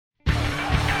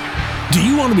Do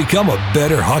you want to become a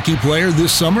better hockey player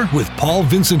this summer with Paul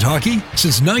Vincent Hockey?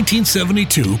 Since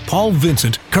 1972, Paul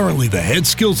Vincent, currently the head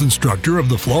skills instructor of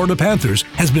the Florida Panthers,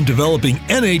 has been developing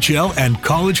NHL and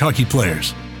college hockey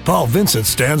players. Paul Vincent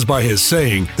stands by his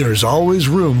saying, there's always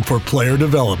room for player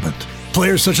development.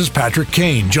 Players such as Patrick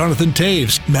Kane, Jonathan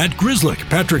Toews, Matt Grzelcyk,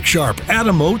 Patrick Sharp,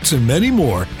 Adam Oates, and many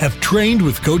more have trained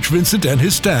with Coach Vincent and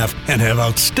his staff and have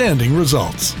outstanding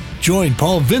results. Join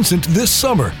Paul Vincent this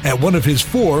summer at one of his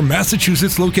 4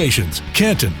 Massachusetts locations,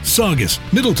 Canton, Saugus,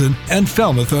 Middleton, and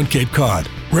Falmouth on Cape Cod.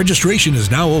 Registration is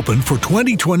now open for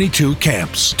 2022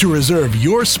 camps. To reserve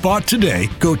your spot today,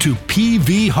 go to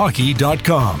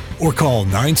pvhockey.com or call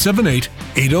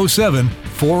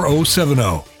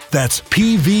 978-807-4070. That's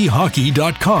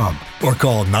pvhockey.com or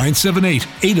call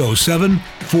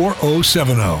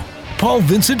 978-807-4070. Paul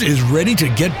Vincent is ready to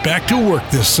get back to work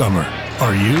this summer.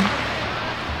 Are you?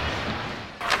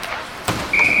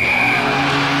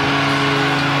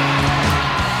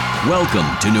 Welcome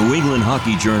to New England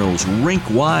Hockey Journal's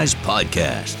Rink-Wise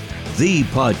podcast, the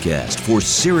podcast for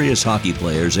serious hockey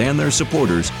players and their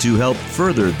supporters to help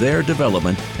further their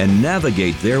development and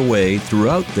navigate their way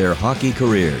throughout their hockey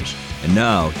careers. And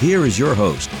now, here is your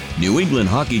host, New England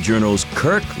Hockey Journal's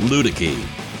Kirk Luedeke.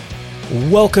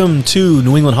 Welcome to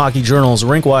New England Hockey Journal's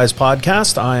Rink-Wise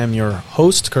podcast. I am your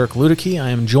host, Kirk Luedeke.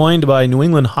 I am joined by New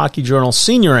England Hockey Journal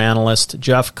senior analyst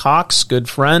Jeff Cox, good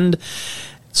friend,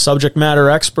 subject matter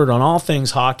expert on all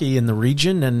things hockey in the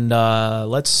region. And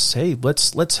let's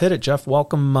hit it, Jeff.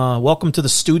 Welcome to the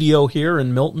studio here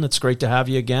in Milton. It's great to have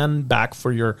you again, back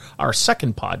for our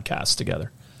second podcast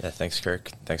together. Yeah, thanks,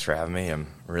 Kirk. Thanks for having me. I'm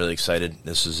really excited.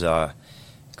 This is a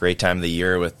great time of the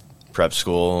year with prep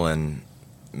school and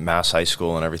Mass High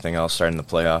School and everything else starting the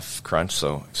playoff crunch,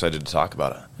 so excited to talk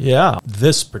about it. Yeah,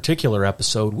 this particular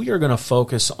episode, we are going to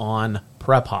focus on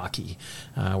prep hockey.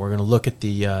 We're going to look at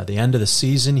the end of the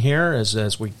season here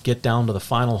as we get down to the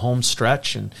final home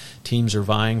stretch and teams are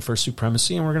vying for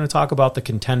supremacy, and we're going to talk about the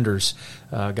contenders,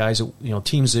 guys,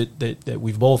 teams that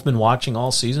we've both been watching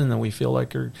all season that we feel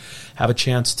like have a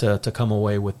chance to come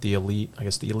away with the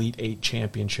Elite 8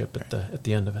 championship at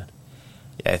the end of it.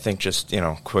 Yeah, I think just,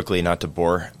 quickly, not to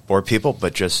bore people,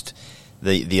 but just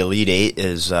the Elite 8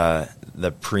 is the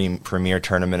premier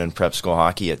tournament in prep school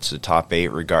hockey. It's the top 8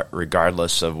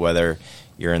 regardless of whether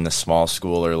you're in the small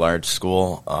school or large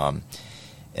school.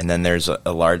 And then there's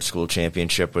a large school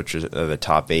championship, which is the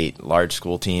top 8 large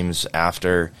school teams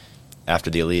after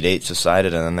the Elite 8's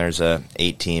decided, and then there's a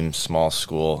 8-team small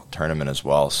school tournament as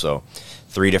well. So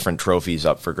 3 different trophies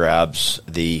up for grabs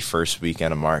the first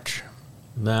weekend of March.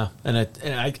 Yeah, and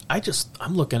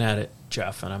I'm looking at it,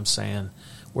 Jeff, and I'm saying,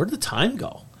 where did the time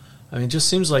go? I mean, it just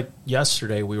seems like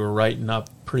yesterday we were writing up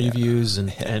previews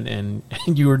and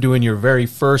you were doing your very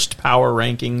first power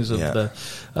rankings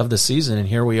of the season, and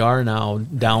here we are now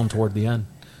down toward the end.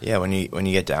 Yeah, when you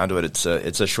get down to it,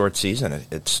 it's a short season.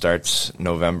 It starts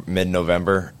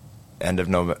mid-November, end of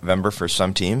November for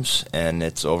some teams, and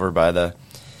it's over by the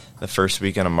first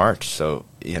weekend of March. So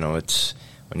it's.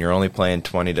 When you're only playing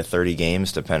 20 to 30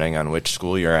 games, depending on which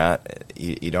school you're at,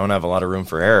 you don't have a lot of room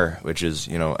for error, which is,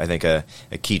 I think a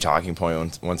key talking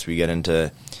point once we get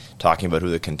into talking about who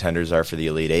the contenders are for the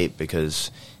Elite 8,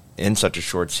 because in such a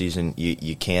short season,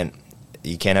 you can't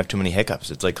have too many hiccups.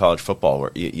 It's like college football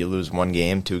where you lose 1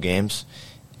 game, 2 games,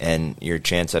 and your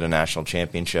chance at a national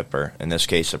championship, or in this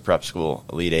case, a prep school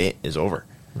Elite 8, is over.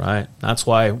 Right. That's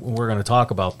why we're going to talk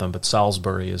about them, but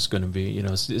Salisbury is going to be,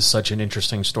 is such an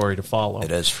interesting story to follow. It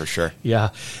is, for sure. Yeah.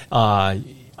 I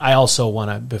also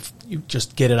want to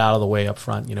just get it out of the way up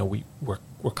front.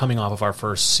 We're coming off of our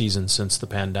first season since the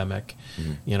pandemic,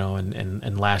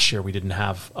 and last year we didn't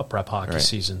have a prep hockey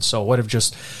season. So what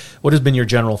have been your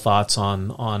general thoughts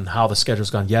on how the schedule's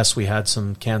gone? Yes, we had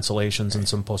some cancellations and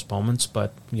some postponements,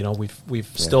 but we've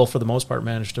still for the most part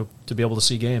managed to be able to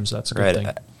see games. That's a good thing.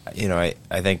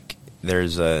 I think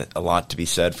there's a lot to be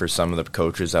said for some of the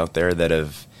coaches out there that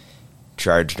have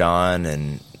charged on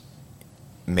and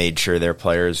made sure their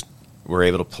players were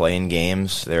able to play in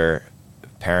games. Their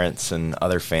parents and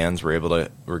other fans were able to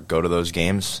go to those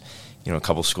games. A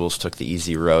couple schools took the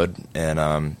easy road,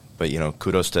 and but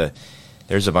kudos to.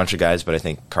 There's a bunch of guys, but I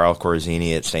think Carl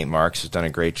Corzini at St. Mark's has done a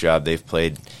great job. They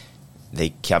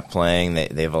kept playing.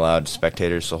 They've allowed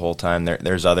spectators the whole time.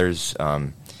 There's others.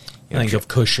 I think of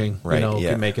Cushing,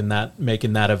 right, making that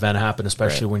event happen,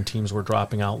 especially when teams were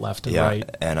dropping out left and right.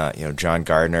 And John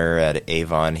Gardner at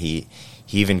Avon, he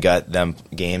even got them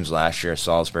games last year.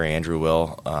 Salisbury, Andrew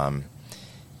Will.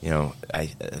 I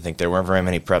think there weren't very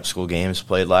many prep school games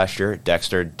played last year.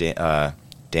 Dexter,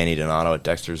 Danny Donato at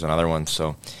Dexter's another one.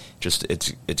 So, just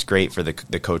it's great for the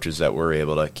coaches that were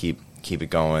able to keep keep it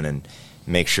going and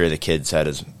make sure the kids had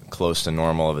as close to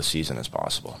normal of a season as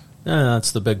possible. Yeah,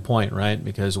 that's the big point, right?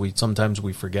 Because sometimes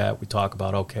we forget. We talk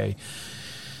about, okay,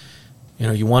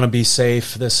 you want to be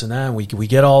safe, this and that. We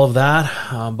get all of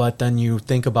that, but then you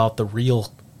think about the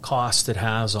real cost it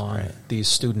has on these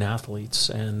student athletes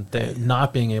and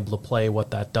not being able to play,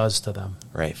 what that does to them.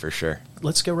 Right, for sure.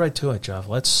 Let's get right to it, Jeff.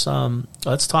 Let's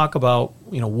talk about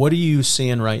what are you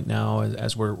seeing right now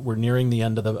as we're nearing the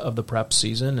end of the prep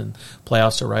season and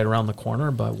playoffs are right around the corner.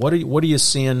 But what are you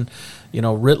seeing,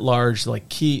 writ large,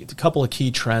 like a couple of key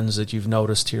trends that you've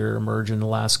noticed here emerge in the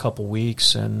last couple of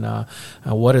weeks, and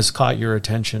what has caught your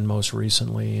attention most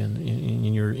recently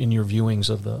in your viewings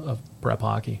of prep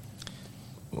hockey?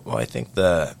 Well, I think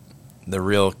the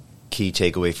real key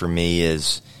takeaway for me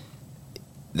is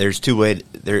there's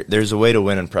a way to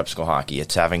win in prep school hockey.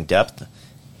 It's having depth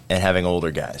and having older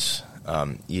guys.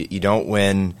 You don't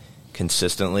win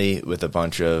consistently with a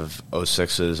bunch of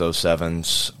 06s,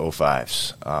 07s,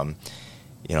 05s.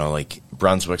 Like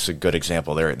Brunswick's a good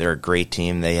example. They're a great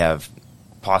team. They have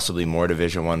possibly more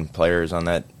Division I players on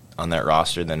that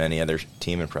roster than any other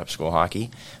team in prep school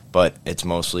hockey, but it's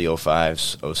mostly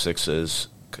 05s, 06s,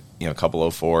 a couple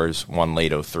 04s, one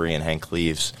late 03 and Hank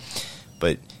Cleaves.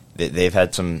 But they've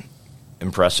had some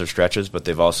impressive stretches, but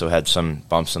they've also had some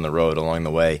bumps in the road along the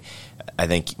way. I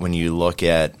think when you look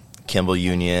at Kimball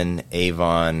Union,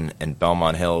 Avon, and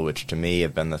Belmont Hill, which to me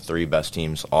have been the three best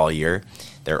teams all year,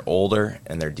 they're older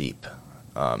and they're deep.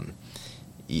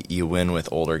 You win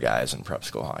with older guys in prep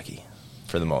school hockey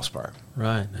for the most part.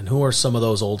 Right. And who are some of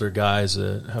those older guys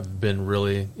that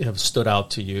have stood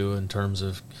out to you in terms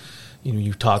of,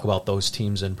 you talk about those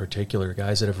teams in particular,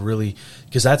 guys that have really,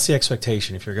 because that's the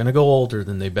expectation. If you're going to go older,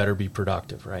 then they better be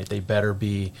productive, right? They better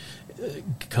be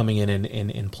coming in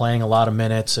and playing a lot of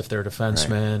minutes if they're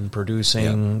defensemen,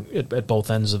 producing at both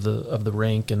ends of the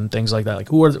rink and things like that. Like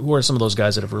who are some of those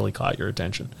guys that have really caught your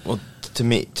attention? Well, to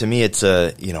me, it's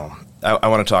I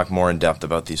want to talk more in depth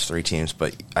about these three teams,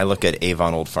 but I look at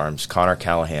Avon Old Farms. Connor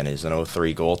Callahan is an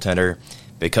 03 goaltender.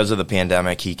 Because of the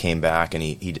pandemic, he came back, and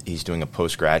he's doing a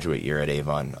postgraduate year at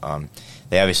Avon.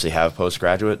 They obviously have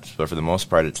postgraduates, but for the most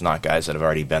part, it's not guys that have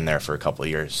already been there for a couple of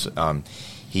years.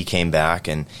 He came back,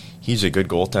 and he's a good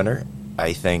goaltender.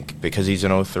 I think because he's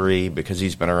an 03, because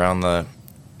he's been around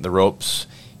the ropes,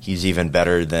 he's even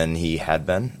better than he had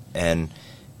been. And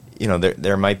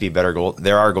there might be better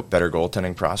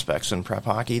goaltending prospects in prep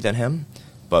hockey than him,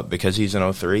 but because he's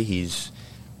an 03, he's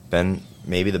been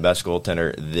maybe the best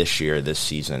goaltender this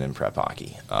season in prep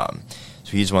hockey.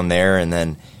 So he's one there, and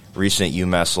then recent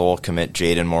UMass Lowell commit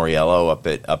Jaden Moriello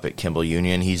up at Kimball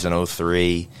Union. He's an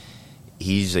 03.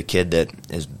 He's a kid that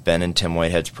has been in Tim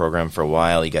Whitehead's program for a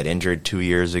while. He got injured 2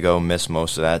 years ago, missed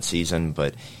most of that season,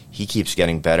 but he keeps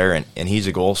getting better, and he's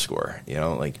a goal scorer.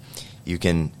 You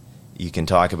can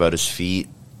talk about his feet.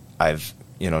 I've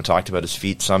talked about his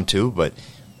feet some too, but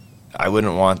I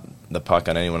wouldn't want the puck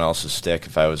on anyone else's stick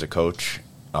if I was a coach,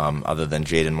 other than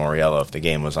Jaden Moriello if the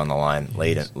game was on the line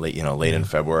late in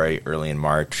February, early in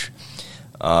March.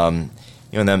 And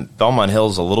then Belmont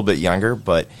Hill's a little bit younger,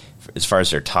 but as far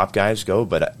as their top guys go,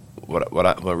 but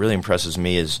what really impresses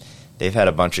me is they've had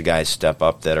a bunch of guys step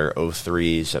up that are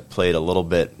 03s that played a little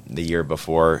bit the year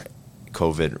before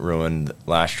COVID ruined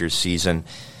last year's season.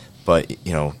 But,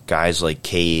 guys like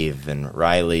Cave and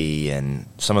Riley and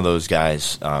some of those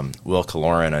guys, Will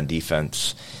Kaloran on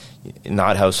defense,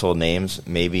 not household names,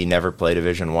 maybe never play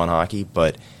Division I hockey,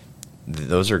 but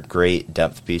those are great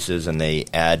depth pieces, and they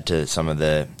add to some of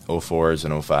the 04s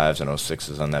and 05s and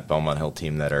 06s on that Belmont Hill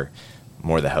team that are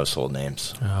more the household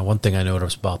names. One thing I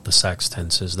noticed about the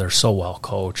Sextons is they're so well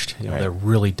coached. They're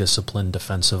really disciplined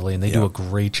defensively, and they do a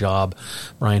great job.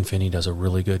 Brian Finney does a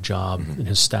really good job in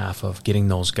his staff of getting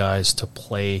those guys to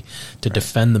play, to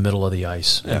defend the middle of the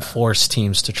ice and force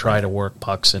teams to try to work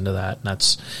pucks into that. And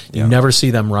that's you never see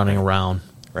them running around.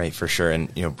 Right, for sure.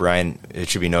 And Brian, it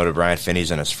should be noted, Brian Finney's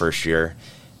in his first year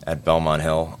at Belmont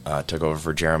Hill, took over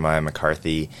for Jeremiah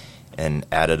McCarthy, and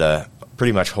added a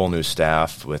pretty much whole new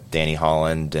staff with Danny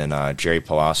Holland and Jerry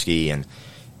Pulaski, and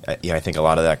I think a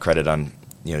lot of that credit on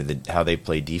how they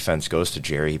play defense goes to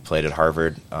Jerry. He played at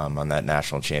Harvard on that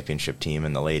national championship team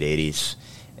in the late '80s,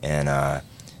 and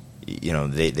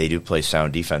they do play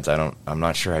sound defense. I'm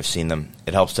not sure I've seen them.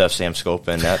 It helps to have Sam Scopa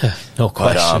in net, no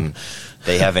question. But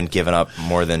they haven't given up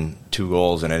more than 2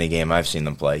 goals in any game I've seen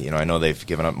them play. I know they've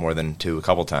given up more than 2 a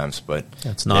couple times, but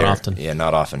it's not often. Yeah,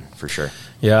 not often, for sure.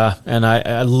 Yeah, and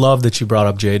I love that you brought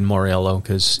up Jaden Moriello,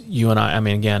 because you and I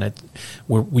mean, again,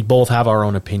 we both have our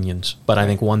own opinions, but I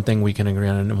think one thing we can agree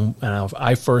on, and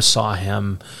I first saw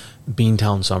him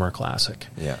Beantown Summer Classic.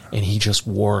 Yeah. And he just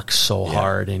works so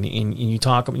hard. And you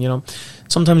talk,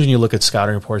 sometimes when you look at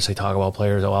scouting reports, they talk about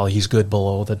players, well, he's good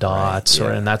below the dots,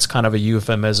 and that's kind of a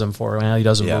euphemism for, well, he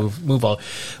doesn't move all.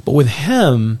 But with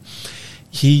him,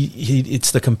 he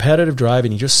it's the competitive drive,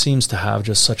 and he just seems to have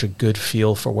just such a good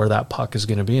feel for where that puck is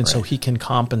going to be, and so he can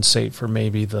compensate for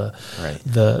maybe the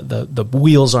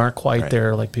wheels aren't quite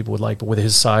there like people would like, but with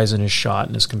his size and his shot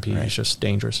and his compete, he's just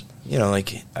dangerous.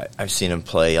 Like I've seen him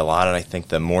play a lot, and I think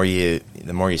the more you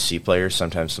see players,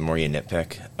 sometimes the more you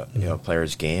nitpick a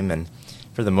player's game, and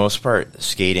for the most part,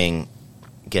 skating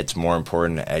gets more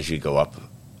important as you go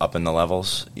up in the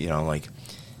levels.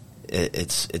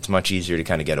 It's much easier to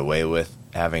kind of get away with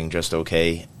having just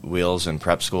okay wheels in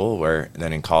prep school, where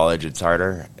then in college it's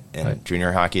harder, in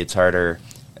junior hockey it's harder,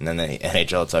 and then the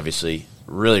NHL it's obviously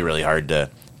really, really hard to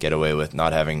get away with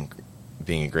not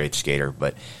being a great skater.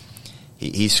 But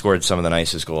he scored some of the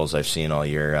nicest goals I've seen all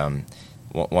year.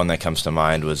 One that comes to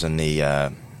mind was in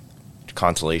the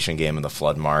consolation game of the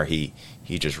Flood-Mar. He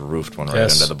just roofed one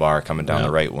right into the bar coming down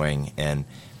the right wing, and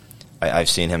I've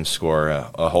seen him score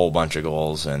a whole bunch of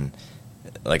goals, and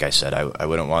like I said, I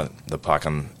wouldn't want the puck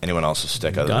on anyone else's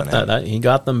stick other than him. He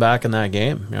got them back in that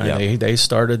game. They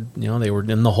started, they were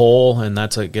in the hole, and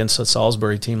that's against a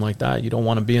Salisbury team like that. You don't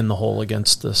want to be in the hole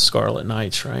against the Scarlet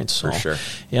Knights, right? So, for sure.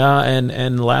 Yeah, and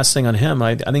the last thing on him,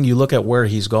 I think you look at where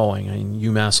he's going. I mean,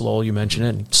 UMass Lowell, you mentioned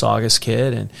it, Saugus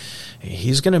kid, and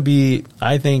he's going to be,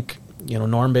 I think,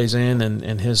 Norm Bazin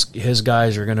and his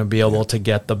guys are going to be able to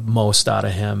get the most out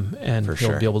of him, and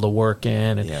he'll be able to work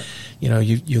in. And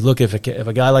you look, if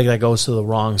a guy like that goes to the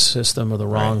wrong system or the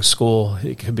wrong school,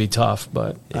 it could be tough.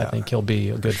 But I think he'll be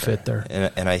a good fit there.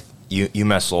 And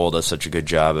UMass Lowell does such a good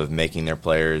job of making their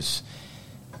players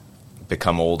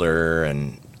become older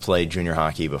and play junior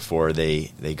hockey before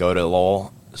they go to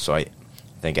Lowell. So I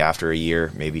think after a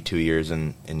year, maybe 2 years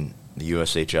in the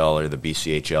USHL or the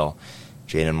BCHL,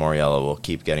 Jaden Moriello will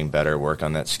keep getting better, work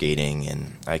on that skating,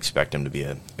 and I expect him to be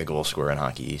a goal scorer in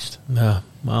Hockey East. Yeah,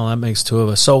 well, that makes two of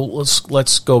us. So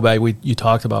let's go back. You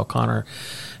talked about Connor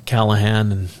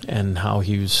Callahan and how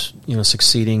he was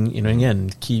succeeding.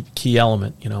 Again, key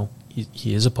element.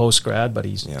 He is a post grad, but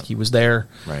he was there.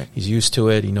 Right. He's used to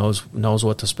it. He knows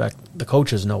what to expect. The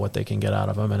coaches know what they can get out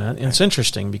of him, and it's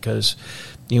interesting because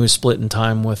he was splitting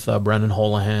time with Brendan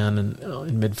Holohan and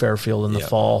in Mid Fairfield in the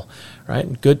fall,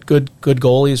 right? Good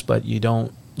goalies, but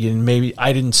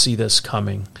I didn't see this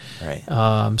coming.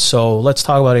 Right. So let's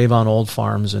talk about Avon Old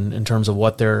Farms in terms of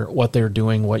what they're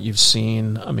doing, what you've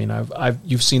seen. I mean,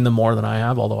 you've seen them more than I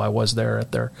have, although I was there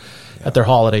at their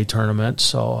holiday tournament,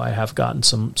 so I have gotten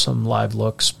some live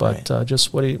looks. But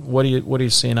just what are you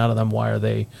seeing out of them? Why are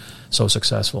they so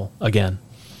successful again?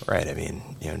 Right. I mean,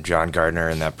 John Gardner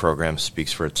and that program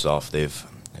speaks for itself.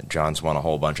 John's won a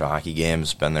whole bunch of hockey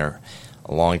games, been there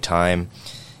a long time.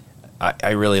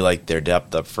 I really like their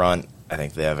depth up front. I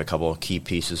think they have a couple of key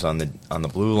pieces on the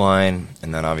blue line,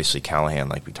 and then obviously Callahan,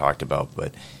 like we talked about.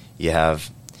 But you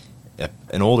have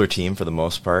an older team for the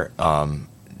most part.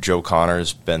 Joe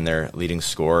Connor's been their leading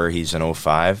scorer. He's an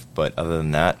 05, but other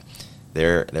than that,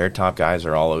 their top guys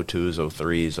are all 02s,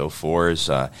 03s,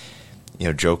 04s.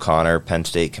 Joe Connor, Penn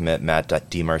State commit Matt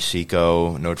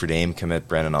DiMarcico, Notre Dame commit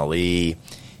Brennan Ali.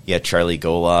 You got Charlie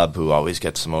Golub, who always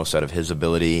gets the most out of his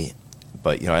ability.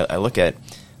 But I look at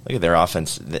their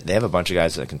offense. They have a bunch of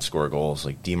guys that can score goals.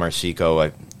 Like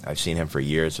DiMarcico, I've seen him for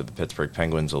years with the Pittsburgh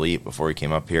Penguins elite before he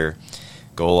came up here.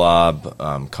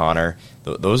 Golub, Connor,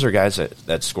 those are guys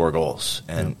that score goals.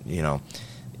 And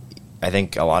I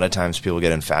think a lot of times people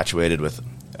get infatuated with,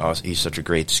 he's such a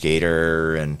great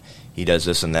skater and he does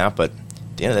this and that. But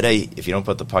at the end of the day, if you don't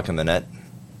put the puck in the net,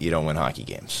 you don't win hockey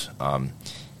games.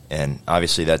 And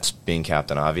obviously that's being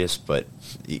Captain Obvious, but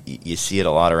you see it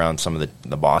a lot around some of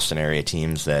the Boston area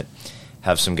teams that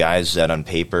have some guys that on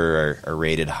paper are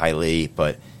rated highly,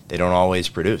 but they don't always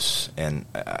produce. And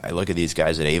I look at these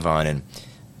guys at Avon, and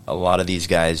a lot of these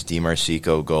guys,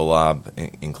 DiMarcico,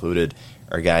 Golub included,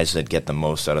 are guys that get the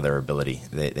most out of their ability.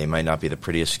 They might not be the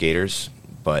prettiest skaters,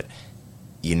 but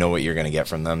you know what you're going to get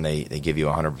from them. They give you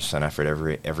 100%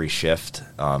 effort every shift.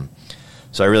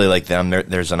 So I really like them.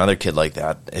 There's another kid like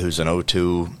that who's an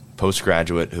 02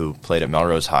 postgraduate who played at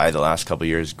Melrose High the last couple of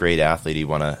years. Great athlete. He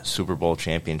won a Super Bowl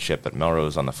championship at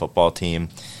Melrose on the football team.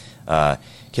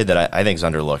 Kid that I think is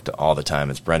underlooked all the time.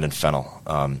 It's Brendan Fennell.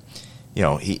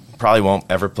 He probably won't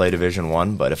ever play Division I,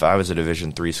 but if I was a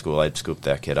Division III school, I'd scoop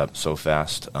that kid up so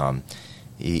fast.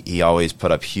 He always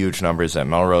put up huge numbers at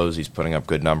Melrose. He's putting up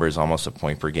good numbers, almost a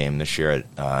point per game this year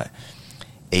at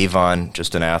Avon.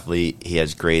 Just an athlete. He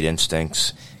has great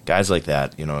instincts. Guys like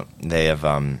that, they have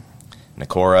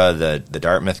Nakora, the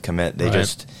Dartmouth commit, they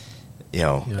just, he's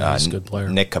a good player.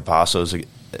 Nick Capasso's a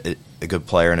good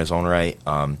player in his own right.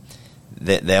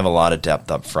 They have a lot of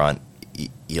depth up front.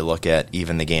 You look at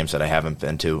even the games that I haven't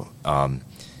been to,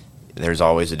 there's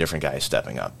always a different guy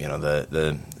stepping up.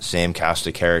 The same cast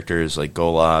of characters like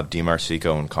Golob,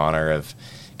 DiMarsico, and Connor have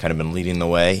kind of been leading the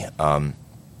way. And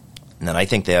then I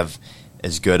think they have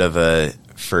as good of a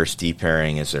first D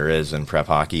pairing as there is in prep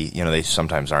hockey. They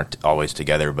sometimes aren't always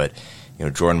together, but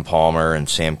Jordan Palmer and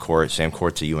Sam Court. Sam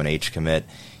Court's a UNH commit.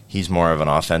 He's more of an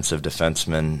offensive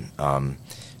defenseman,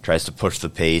 tries to push the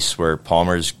pace, where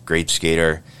Palmer's great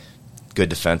skater, good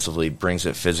defensively, brings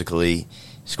it physically.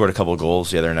 Scored a couple of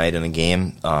goals the other night in the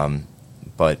game,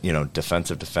 but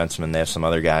defensive defensemen. They have some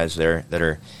other guys there that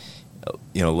are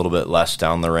a little bit less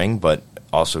down the ring, but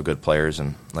also good players.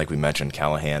 And like we mentioned,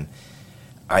 Callahan.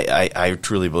 I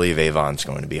truly believe Avon's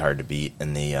going to be hard to beat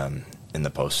in the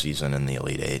postseason in the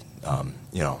Elite Eight.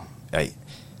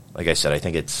 Like I said, I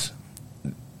think it's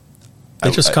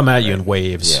they just come at you in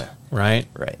waves. Yeah. Right.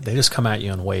 They just come at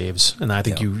you in waves, and I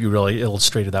think you really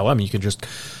illustrated that. I mean, you could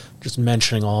just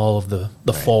mentioning all of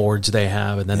the forwards they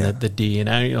have, and then the D, and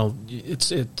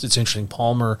it's interesting.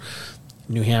 Palmer,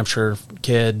 New Hampshire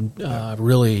kid,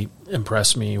 really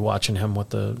impressed me watching him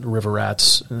with the River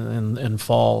Rats in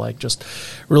fall. Like, just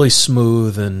really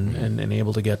smooth and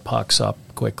able to get pucks up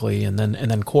quickly. And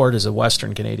then Court is a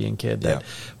Western Canadian kid that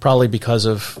probably because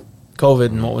of COVID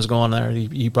and what was going on there,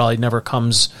 he probably never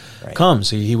comes.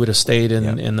 He would have stayed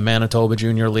in the Manitoba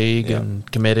Junior League and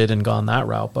committed and gone that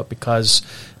route. But because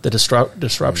the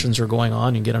disruptions are going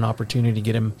on, you get an opportunity to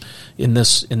get him in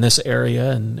this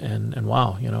area, and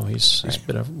wow, he's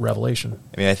been a revelation.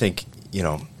 I mean, I think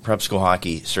prep school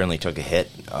hockey certainly took a hit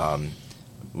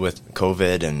with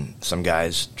COVID and some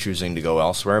guys choosing to go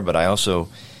elsewhere. But I also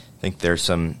think there's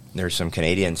some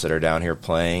Canadians that are down here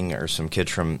playing, or some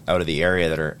kids from out of the area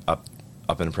that are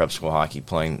up in prep school hockey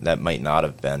playing that might not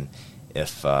have been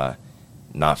if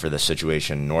not for the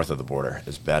situation north of the border.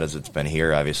 As bad as it's been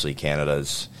here, obviously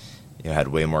Canada's had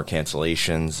way more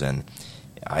cancellations, and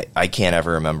I can't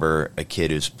ever remember a kid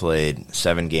who's played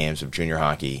 7 games of junior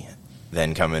hockey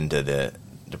then come into the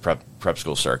prep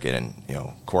school circuit. And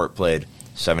Court played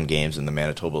 7 games in the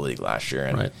Manitoba League last year,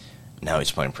 and now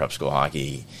he's playing prep school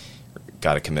hockey.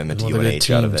 Got a commitment to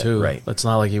UNH out of it, too. Right? It's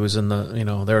not like he was in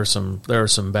the. There are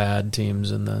some bad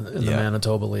teams in the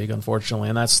Manitoba League, unfortunately,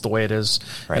 and that's the way it is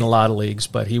in a lot of leagues.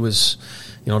 But he was,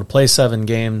 to play 7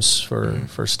 games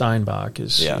for Steinbach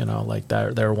is like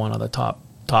they're one of the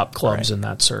top clubs in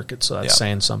that circuit, so that's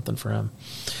saying something for him.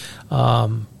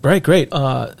 Great.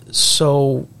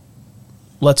 So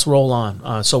let's roll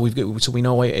on. So we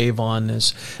know why Avon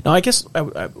is now. I guess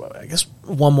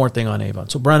one more thing on Avon.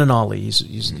 So Brennan Ali, he's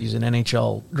an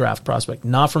NHL draft prospect,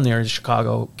 not from the area,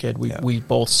 Chicago kid. We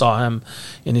both saw him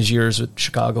in his years with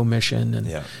Chicago Mission,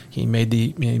 and he made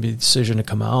the decision to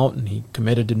come out, and he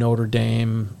committed to Notre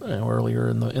Dame earlier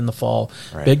in the fall.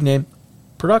 Right. Big name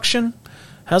production.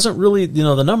 Hasn't really,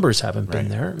 the numbers haven't been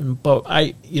there. But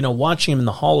watching him in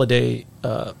the holiday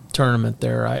tournament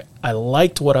there, I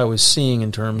liked what I was seeing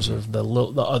in terms of the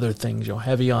other things,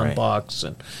 heavy on bucks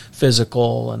and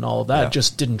physical and all of that.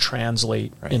 Just didn't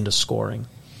translate into scoring.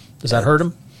 Does that hurt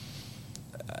him?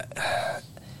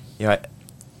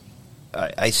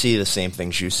 I see the same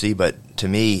things you see, but to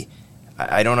me,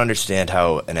 I don't understand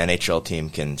how an NHL team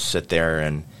can sit there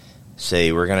and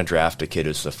say, we're going to draft a kid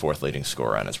who's the 4th leading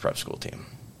scorer on his prep school team.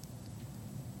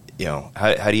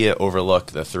 How do you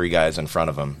overlook the 3 guys in front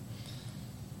of him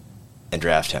and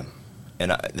draft him?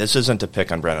 And this isn't to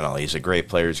pick on Brennan Ali. He's a great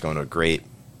player. He's going to a great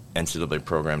NCAA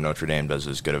program. Notre Dame does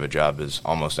as good of a job as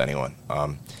almost anyone.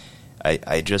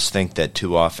 I just think that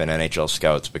too often NHL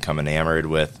scouts become enamored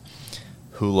with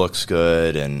who looks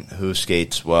good and who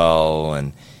skates well,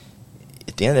 and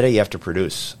at the end of the day, you have to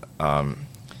produce. I've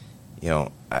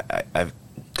a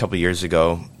couple of years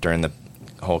ago, during the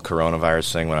whole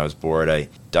coronavirus thing, when I was bored, I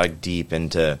dug deep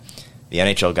into the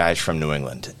NHL guys from New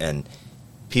England. And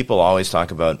people always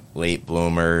talk about late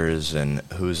bloomers and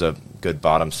who's a good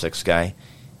bottom 6 guy.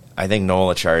 I think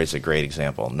Noel Acciari is a great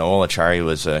example. Noel Acciari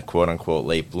was a quote-unquote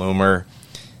late bloomer.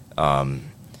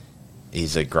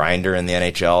 He's a grinder in the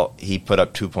NHL. He put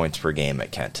up 2 points per game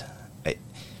at Kent.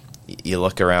 You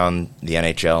look around the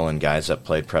NHL and guys that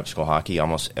played prep school hockey,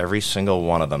 almost every single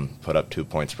one of them put up 2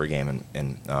 points per game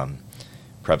in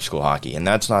prep school hockey. And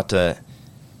that's not to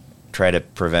try to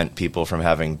prevent people from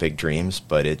having big dreams,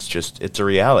 but it's a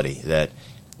reality that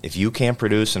if you can't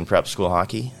produce in prep school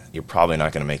hockey, you're probably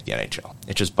not going to make the NHL.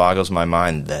 It just boggles my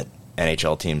mind that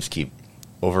NHL teams keep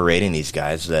overrating these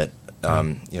guys that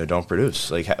don't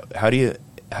produce. Like, how do you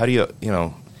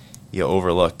you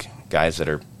overlook guys that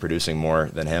are producing more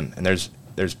than him. And there's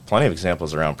plenty of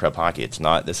examples around prep hockey.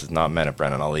 This is not meant at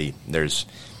Brennan Ali. There's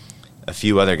a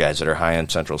few other guys that are high in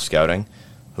central scouting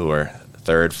who are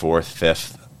third, fourth,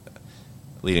 fifth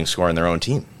leading scorer in their own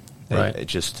team. Right. It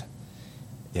just,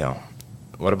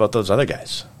 what about those other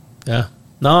guys? Yeah.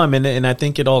 No, I mean, and I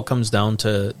think it all comes down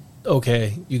to,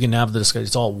 okay, you can have the discussion.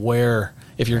 It's all where,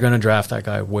 if you're going to draft that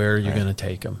guy, where you're going to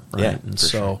take him, right? Yeah, and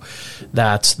so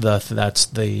that's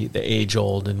the age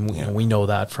old, and we know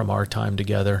that from our time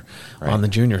together on the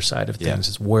junior side of things.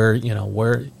 It's where,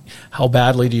 how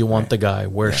badly do you want the guy?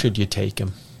 Where should you take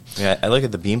him? Yeah, I look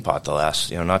at the Beanpot the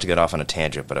last, not to get off on a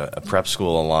tangent, but a prep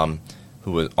school alum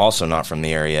who was also not from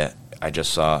the area. I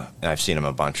just saw, and I've seen him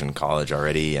a bunch in college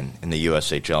already, and in the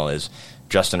USHL is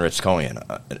Justin Ritskowian,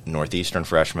 a Northeastern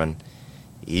freshman.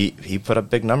 He put up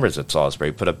big numbers at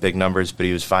Salisbury. He put up big numbers, but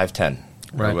he was 5'10",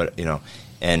 right?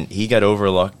 And he got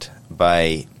overlooked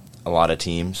by a lot of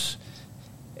teams.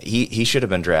 He should have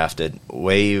been drafted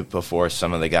way before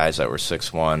some of the guys that were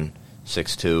 6'1",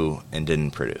 6'2", and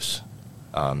didn't produce.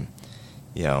 Well,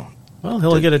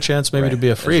 he'll get a chance maybe to be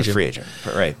a free agent.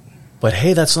 Right. But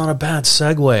hey, that's not a bad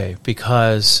segue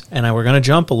because, and we're going to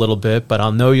jump a little bit, but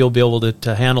I'll know you'll be able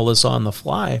to handle this on the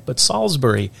fly. But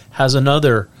Salisbury has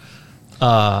another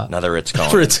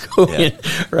Ritskowian,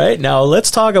 right? Now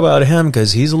let's talk about him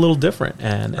because he's a little different,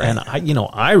 and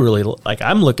I really like.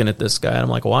 I'm looking at this guy, and I'm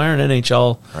like, why aren't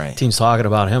NHL teams talking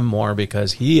about him more?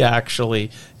 Because he actually,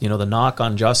 the knock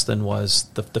on Justin was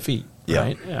the feet,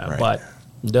 right? Yeah, right. But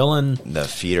Dylan, the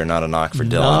feet are not a knock for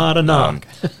Dylan. Not a knock.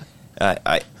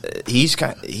 It's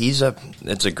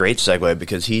a great segue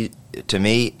because to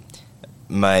me,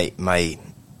 my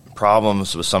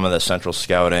problems with some of the central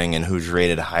scouting and who's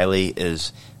rated highly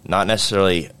is not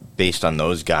necessarily based on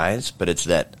those guys, but it's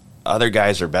that other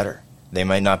guys are better. They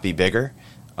might not be bigger,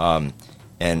 and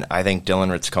I think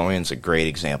Dylan Ritskowian's a great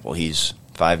example. He's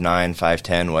 5'9",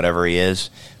 5'10", whatever he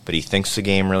is, but he thinks the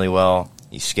game really well.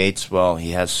 He skates well.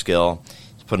 He has skill.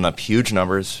 He's putting up huge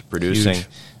numbers, producing.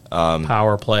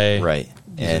 Power play. Right.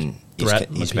 And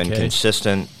he's been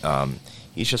consistent.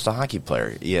 He's just a hockey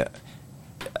player. Yeah.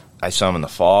 I saw him in the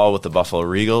fall with the Buffalo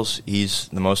Regals. He's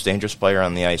the most dangerous player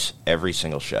on the ice every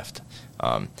single shift.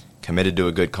 Committed to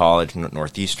a good college,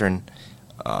 Northeastern.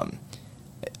 I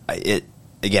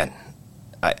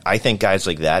think guys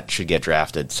like that should get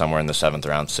drafted somewhere in the 7th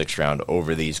round, 6th round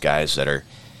over these guys that are,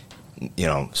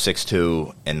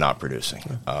 6'2" and not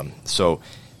producing.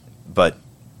 But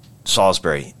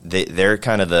Salisbury, they're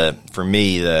kind of for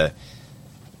me the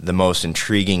most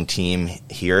intriguing team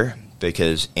here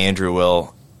because Andrew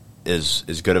Will is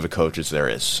as good of a coach as there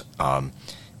is.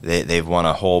 They've won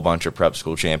a whole bunch of prep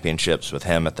school championships with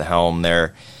him at the helm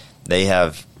there. They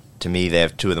have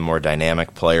two of the more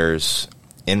dynamic players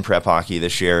in prep hockey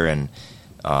this year, and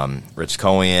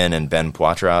Ritskowian and Ben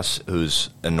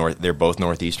Poitras, they're both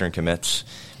Northeastern commits.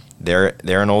 They're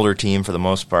an older team for the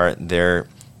most part. They're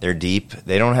deep.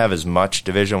 They don't have as much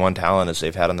Division I talent as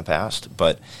they've had in the past,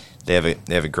 but they have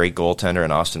a great goaltender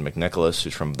in Austin McNicholas,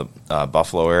 who's from the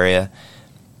Buffalo area.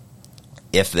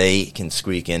 If they can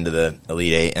squeak into the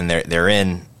Elite Eight, and they're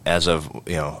in as of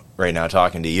right now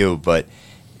talking to you, but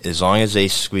as long as they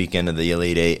squeak into the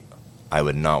Elite Eight, I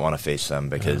would not want to face them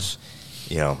because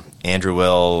Andrew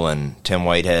Will and Tim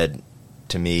Whitehead,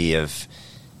 to me,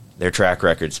 their track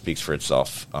record speaks for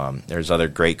itself. There's other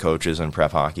great coaches in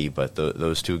prep hockey, but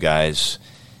those two guys,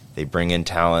 they bring in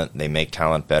talent, they make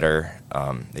talent better.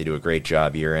 They do a great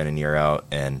job year in and year out,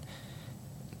 and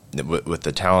with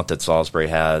the talent that Salisbury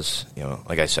has,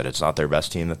 like I said, it's not their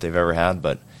best team that they've ever had,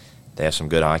 but they have some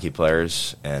good hockey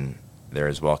players, and they're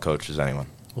as well coached as anyone.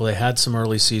 Well, they had some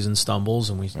early season stumbles,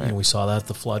 and we saw that at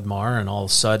the Flood-Mar, and all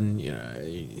of a sudden,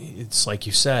 it's like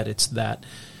you said, it's that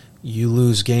you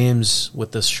lose games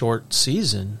with this short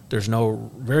season. There's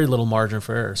very little margin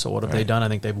for error. So what have they done? I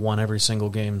think they've won every single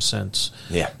game since.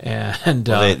 Yeah, and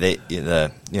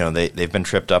they've been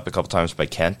tripped up a couple times by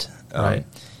Kent. Right.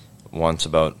 Once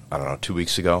about 2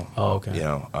 weeks ago. Oh, okay.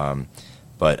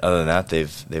 But other than that,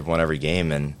 they've won every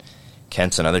game, and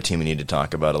Kent's another team we need to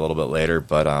talk about a little bit later.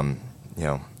 But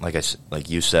like I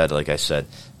said,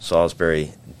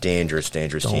 Salisbury, dangerous team.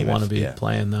 Don't want to be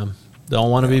playing them. Don't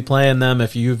want to be playing them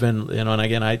if you've been, and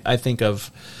again, I think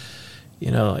of,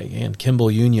 again,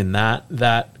 Kimball Union,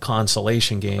 that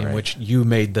consolation game, which you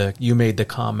made the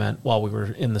comment while we were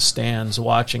in the stands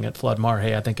watching at Flood-Mar.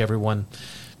 Hey, I think everyone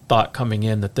thought coming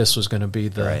in that this was going to be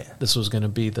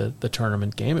the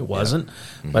tournament game. It wasn't,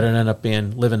 but it ended up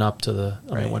living up to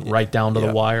it went right down to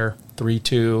the wire,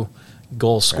 3-2.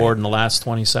 goal scored in the last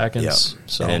 20 seconds. Yeah.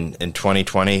 So and in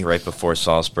 2020, right before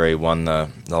Salisbury won the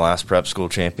last prep school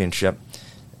championship,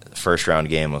 the first round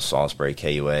game was Salisbury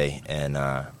KUA, and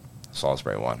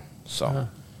Salisbury won. So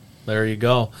there you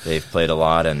go. They've played a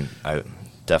lot, and I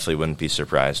definitely wouldn't be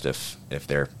surprised if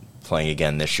they're playing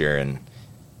again this year in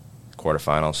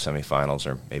quarterfinals, semifinals,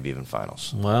 or maybe even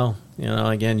finals. Well,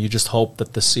 again, you just hope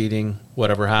that the seeding,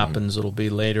 whatever happens, it'll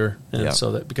be later, and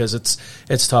so that, because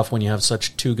it's tough when you have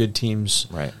such two good teams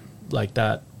like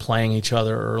that playing each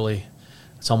other early.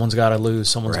 Someone's got to lose.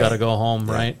 Someone's got to go home,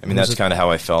 right? I mean, that's kind of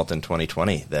how I felt in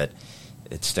 2020, that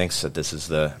it stinks that this is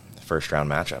the first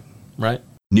round matchup. Right.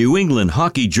 New England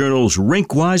Hockey Journal's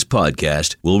Rinkwise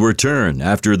podcast will return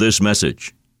after this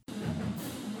message.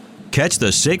 Catch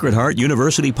the Sacred Heart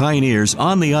University Pioneers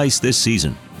on the ice this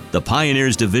season. The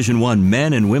Pioneers Division I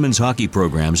men and women's hockey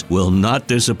programs will not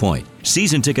disappoint.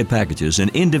 Season ticket packages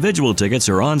and individual tickets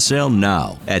are on sale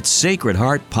now at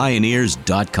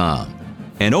sacredheartpioneers.com.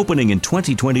 And opening in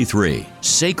 2023,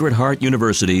 Sacred Heart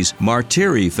University's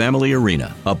Martiri Family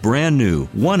Arena, a brand new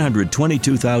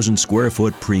 122,000 square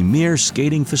foot premier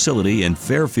skating facility in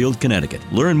Fairfield, Connecticut.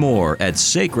 Learn more at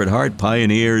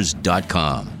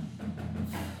sacredheartpioneers.com.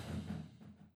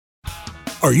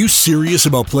 Are you serious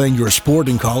about playing your sport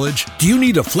in college? Do you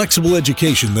need a flexible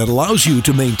education that allows you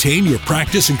to maintain your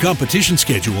practice and competition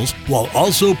schedules while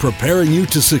also preparing you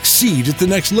to succeed at the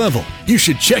next level? You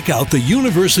should check out the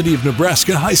University of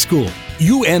Nebraska High School.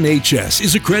 UNHS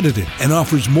is accredited and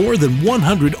offers more than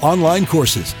 100 online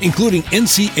courses, including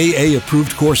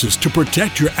NCAA-approved courses to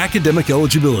protect your academic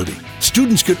eligibility.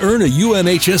 Students could earn a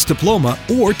UNHS diploma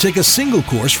or take a single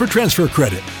course for transfer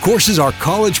credit. Courses are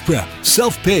college prep,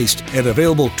 self-paced, and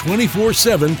available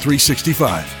 24/7,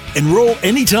 365. Enroll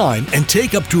anytime and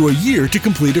take up to a year to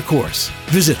complete a course.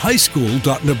 Visit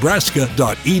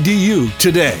highschool.nebraska.edu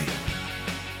today.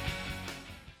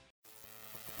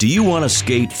 Do you want to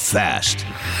skate fast?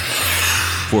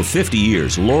 For 50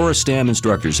 years, Laura Stam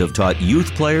instructors have taught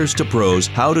youth players to pros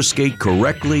how to skate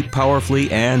correctly,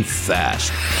 powerfully, and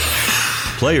fast.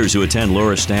 Players who attend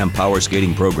Laura Stam power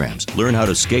skating programs learn how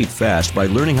to skate fast by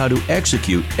learning how to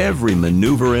execute every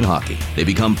maneuver in hockey. They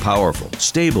become powerful,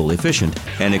 stable, efficient,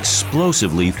 and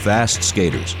explosively fast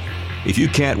skaters. If you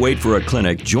can't wait for a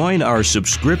clinic, join our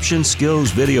subscription skills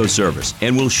video service,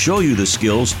 and we'll show you the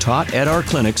skills taught at our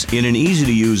clinics in an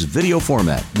easy-to-use video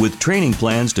format with training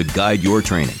plans to guide your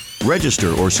training.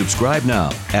 Register or subscribe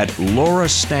now at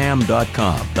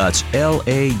laurastam.com. That's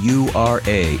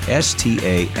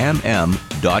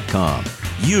LAURASTAMM.com.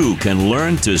 You can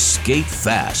learn to skate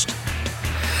fast.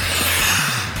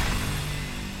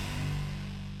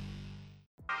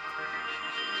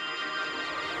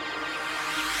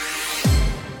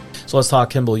 So let's talk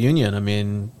Kimball Union. I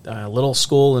mean, a little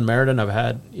school in Meriden. I've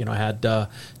had,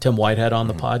 Tim Whitehead on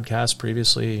the podcast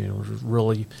previously.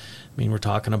 Really, we're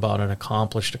talking about an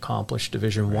accomplished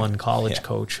Division I college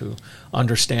coach who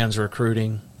understands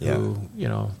recruiting, who,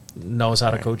 knows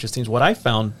how to coach his teams. What I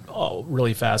found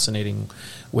really fascinating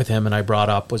with him, and I brought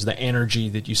up, was the energy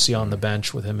that you see on the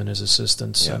bench with him and his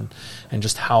assistants, and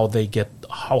just how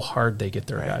hard they get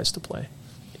their guys to play.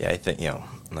 Yeah, I think,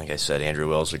 like I said, Andrew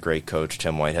Will's a great coach.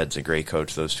 Tim Whitehead's a great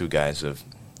coach. Those two guys to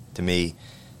me,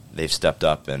 they've stepped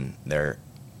up, and they're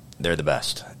the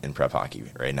best in prep hockey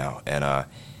right now. And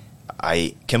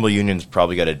Kimball Union's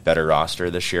probably got a better roster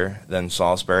this year than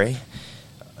Salisbury.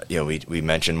 We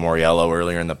mentioned Moriello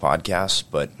earlier in the podcast,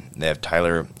 but they have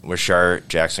Tyler Wishart,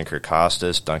 Jackson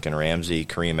Kirkostas, Duncan Ramsey,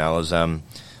 Kareem Alazem.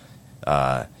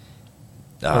 I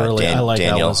like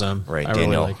Alazem. Right, I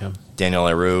really like him. Daniel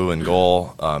Leroux in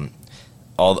goal.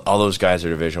 All those guys are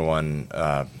Division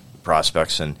I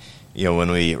prospects, and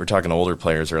when we were talking to older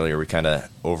players earlier, we kind of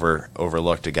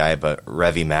overlooked a guy, but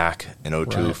Revy Mack, an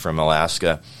O2 from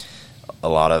Alaska. A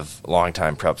lot of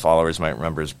longtime prep followers might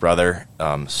remember his brother,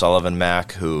 Sullivan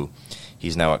Mack, who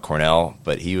he's now at Cornell,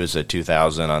 but he was a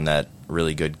 2000 on that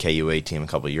really good KUA team a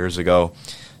couple of years ago.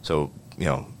 So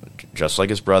just like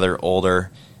his brother,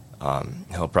 older.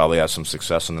 He'll probably have some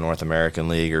success in the North American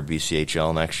League or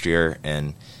BCHL next year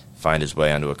and find his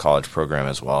way onto a college program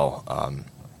as well.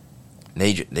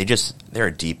 They're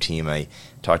a deep team. I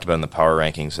talked about in the power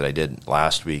rankings that I did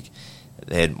last week.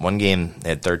 They had one game, they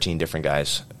had 13 different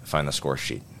guys find the score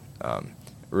sheet.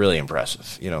 Really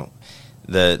impressive.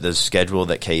 The schedule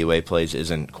that KUA plays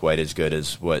isn't quite as good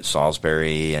as what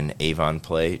Salisbury and Avon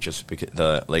play, just because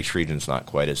the Lakes region's not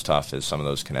quite as tough as some of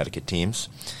those Connecticut teams.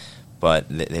 But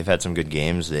they've had some good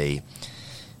games. They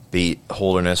beat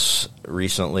Holderness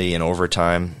recently in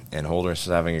overtime, and Holderness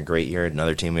is having a great year.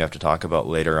 Another team we have to talk about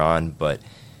later on. But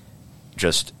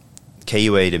just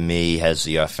KUA, to me, has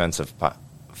the offensive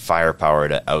firepower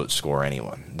to outscore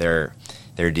anyone. Their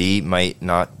D might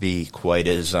not be quite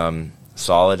as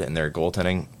solid, and their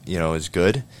goaltending, is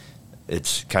good.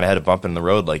 It's kind of had a bump in the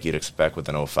road like you'd expect with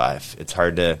an 05.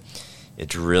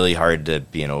 It's really hard to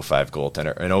be an 05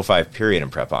 goaltender, an 05 period in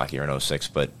prep hockey, or an 06,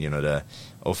 but the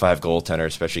 05 goaltender,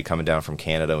 especially coming down from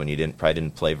Canada when you probably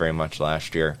didn't play very much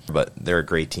last year. But they're a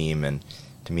great team, and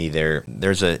to me,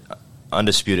 there's a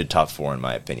undisputed top 4 in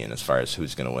my opinion as far as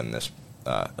who's going to win this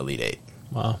Elite 8.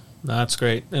 Wow, that's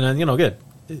great. And then, good.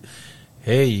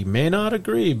 Hey, you may not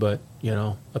agree, but,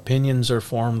 opinions are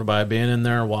formed by being in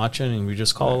there watching, and we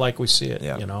just call it like we see it,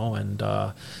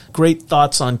 And great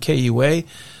thoughts on KUA.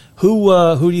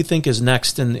 Who do you think is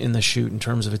next in the chute in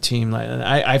terms of a team?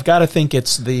 I've got to think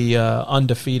it's the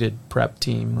undefeated prep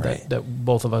team that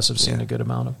both of us have seen a good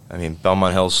amount of. I mean,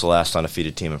 Belmont Hill's the last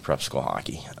undefeated team in prep school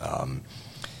hockey.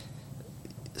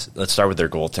 Let's start with their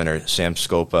goaltender. Sam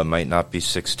Scopa might not be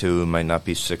 6'2", might not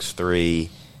be 6'3".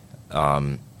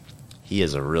 He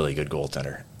is a really good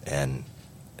goaltender, and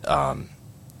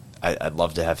I'd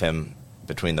love to have him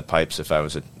between the pipes if I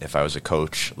was a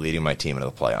coach leading my team into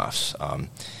the playoffs.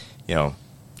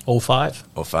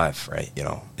 05, right?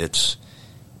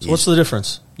 So what's the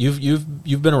difference?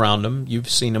 You've been around him. You've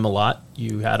seen him a lot.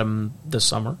 You had him this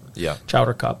summer. Yeah.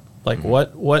 Chowder Cup.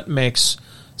 What makes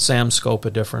Sam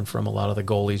Scopa different from a lot of the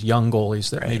goalies, young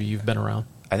goalies that maybe you've been around?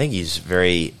 I think he's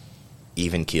very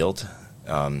even keeled.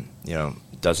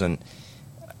 Doesn't.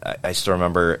 I still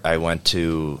remember I went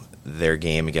to their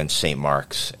game against St.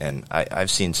 Mark's, and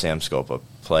I've seen Sam Scopa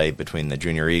play between the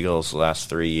Junior Eagles the last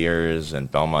 3 years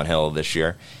and Belmont Hill this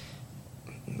year.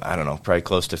 I don't know, probably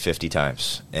close to 50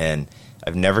 times. And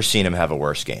I've never seen him have a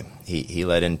worse game. He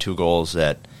let in 2 goals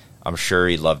that I'm sure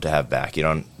he'd love to have back. You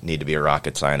don't need to be a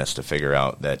rocket scientist to figure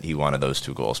out that he wanted those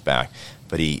 2 goals back.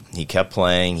 But he kept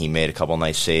playing. He made a couple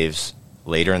nice saves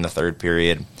later in the third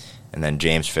period, and then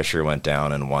James Fisher went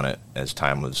down and won it as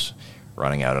time was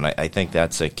running out. And I think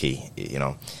that's a key.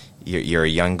 You're a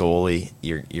young goalie.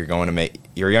 You're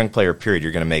a young player. Period.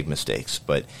 You're going to make mistakes,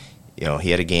 but he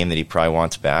had a game that he probably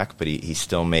wants back, but he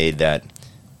still made that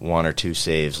 1 or 2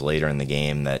 saves later in the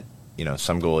game that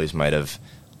some goalies might have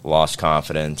lost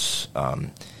confidence,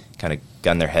 kind of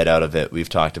gotten their head out of it. We've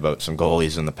talked about some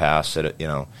goalies in the past that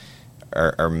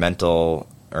are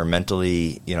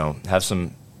mentally have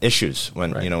some issues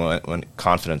when when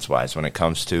confidence wise when it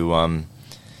comes to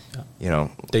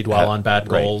they dwell on bad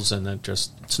goals and it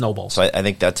just snowballs. So I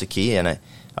think that's a key, and I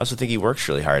also think he works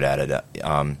really hard at it.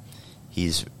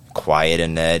 He's quiet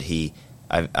in net.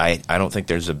 I don't think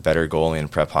there's a better goalie in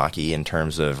prep hockey in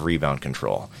terms of rebound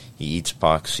control. He eats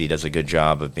pucks. He does a good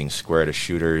job of being square to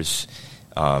shooters.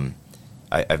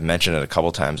 I've mentioned it a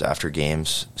couple times after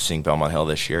games, seeing Belmont Hill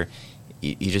this year.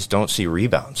 You just don't see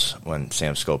rebounds when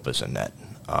Sam Scopa's in net.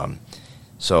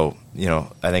 So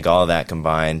I think all of that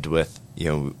combined with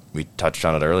we touched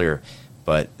on it earlier,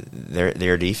 but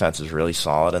their defense is really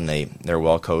solid, and they're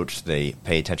well coached. They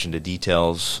pay attention to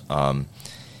details. Will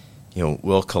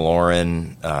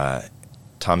Kaloran,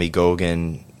 Tommy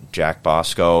Gogan, Jack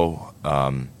Bosco,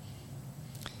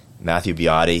 Matthew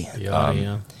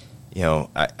Biotti.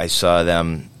 I saw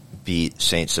them beat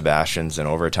St. Sebastian's in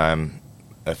overtime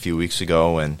a few weeks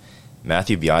ago, and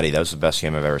Matthew Biotti, that was the best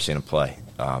game I've ever seen him play.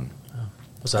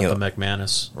 Was that the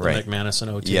McManus? Right. The McManus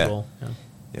and OT goal? Yeah.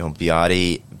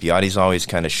 Biotti's always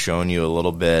kind of shown you a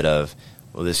little bit of,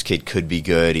 well, this kid could be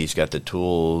good. He's got the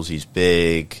tools. He's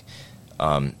big.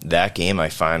 That game, I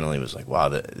finally was like, wow,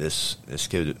 this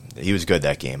kid, he was good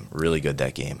that game, really good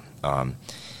that game. And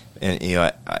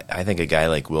I think a guy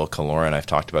like Will Kaloran, I've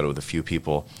talked about it with a few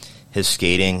people, his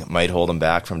skating might hold him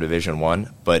back from Division I,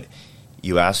 but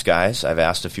you ask guys, I've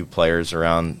asked a few players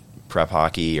around prep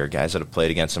hockey or guys that have played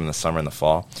against him in the summer and the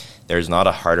fall, there's not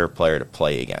a harder player to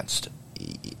play against.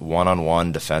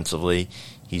 One-on-one defensively,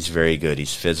 he's very good.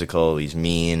 He's physical, he's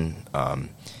mean,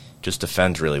 just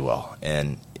defends really well.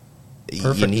 And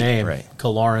perfect name, right?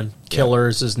 Kaloran. Killer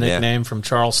is his nickname from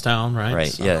Charlestown, right? Right,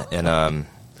 so. Yeah. And,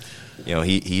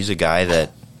 he's a guy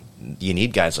that you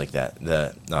need guys like that.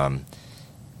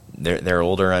 They're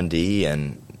older on D,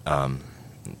 and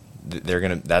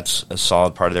that's a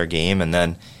solid part of their game. And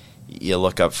then you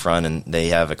look up front, and they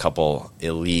have a couple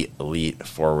elite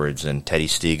forwards, and Teddy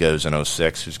Stigos in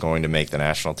 06, who's going to make the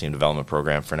national team development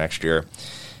program for next year.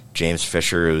 James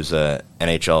Fisher, who's a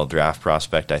NHL draft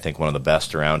prospect, I think one of the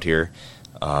best around here.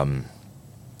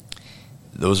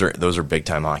 Those are big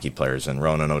time hockey players, and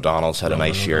Ronan O'Donnell's had a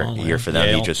nice year for them.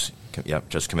 Yale. He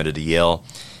just committed to Yale,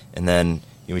 and then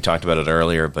we talked about it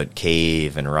earlier, but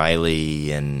Cave and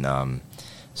Riley and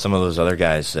some of those other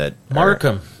guys that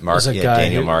Markham is a guy.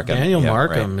 Daniel Markham. Daniel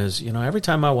Markham is, every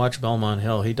time I watch Belmont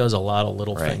Hill, he does a lot of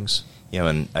little things.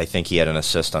 And I think he had an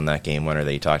assist on that game winner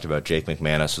that you talked about. Jake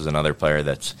McManus is another player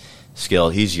that's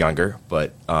skilled. He's younger,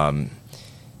 but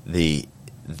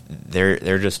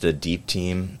they're just a deep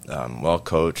team, well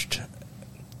coached.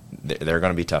 They're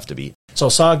going to be tough to beat. So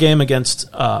saw a game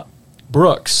against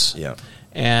Brooks, Yeah,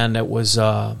 and it was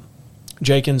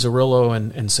Jake Inzerillo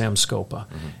and Sam Scopa.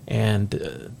 Mm-hmm.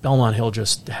 And Belmont Hill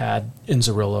just had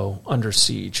Inzerillo under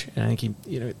siege. And I think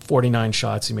he 49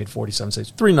 shots, he made 47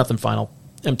 saves, 3-0 final,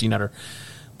 empty netter.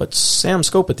 But Sam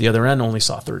Scopa at the other end only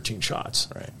saw 13 shots.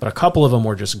 Right. But a couple of them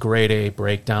were just grade A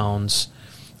breakdowns.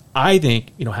 I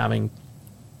think, having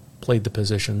played the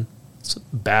position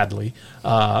badly,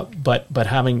 but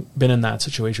having been in that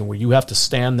situation where you have to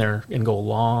stand there and go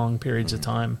long periods of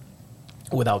time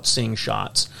without seeing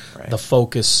shots, the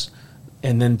focus,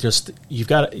 and then just you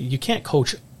can't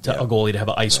coach a goalie to have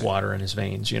ice water in his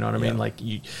veins. You know what I mean? Like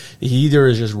he either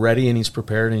is just ready and he's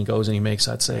prepared and he goes and he makes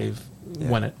that save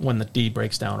when the D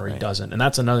breaks down, or he doesn't. And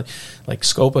that's another, like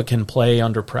Scopa can play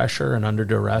under pressure and under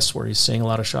duress where he's seeing a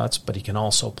lot of shots, but he can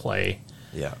also play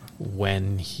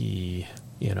when he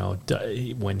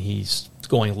when he's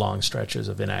going long stretches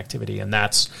of inactivity. And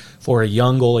that's, for a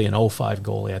young goalie, an 05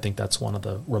 goalie, I think that's one of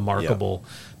the remarkable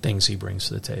things he brings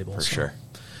to the table. For sure.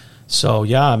 So,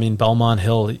 Belmont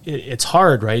Hill, it's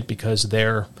hard, right? Because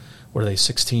they're,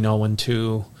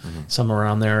 16-0-2, somewhere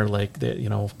around there, like,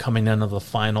 coming into the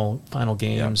final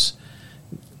games,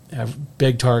 have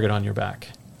big target on your back.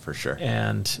 For sure.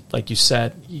 And like you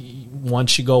said,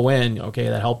 once you go in, okay,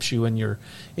 that helps you in your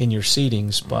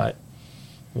seedings, but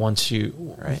once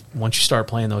you start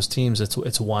playing those teams,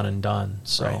 it's one and done.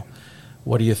 So,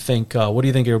 what do you think? What do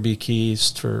you think will be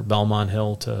keys for Belmont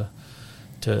Hill to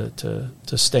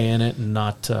stay in it and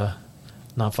not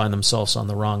find themselves on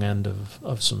the wrong end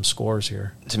of some scores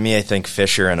here? To me, I think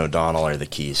Fisher and O'Donnell are the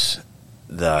keys.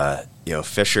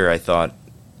 Fisher, I thought,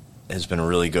 has been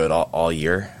really good all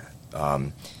year.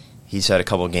 He's had a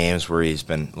couple of games where he's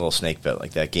been a little snake bit,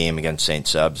 like that game against St.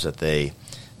 Subs that they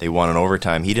won in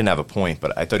overtime. He didn't have a point,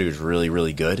 but I thought he was really,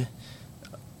 really good.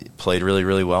 Played really,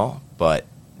 really well, but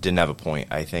didn't have a point.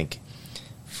 I think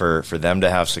for them to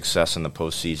have success in the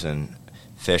postseason,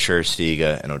 Fisher,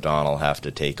 Stiga, and O'Donnell have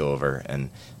to take over, and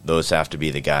those have to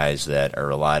be the guys that are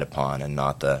relied upon, and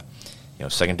not the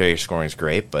secondary scoring is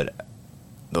great, but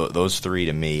those three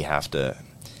to me have to.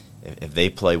 If they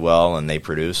play well and they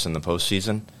produce in the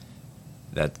postseason,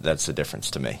 that's the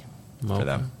difference to me for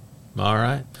them. All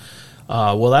right.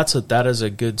 Well, that is a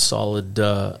good solid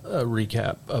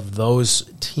recap of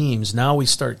those teams. Now we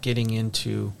start getting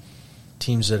into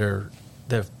teams that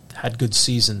have had good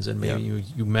seasons, and maybe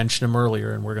you mentioned them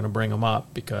earlier, and we're going to bring them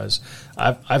up because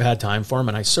I've had time for them,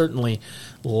 and I certainly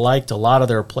liked a lot of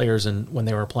their players when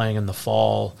they were playing in the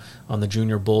fall on the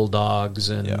Junior Bulldogs,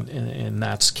 and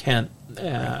that's Kent.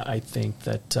 I think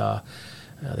that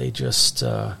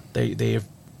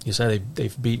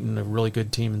they've beaten a really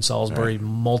good team in Salisbury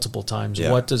multiple times.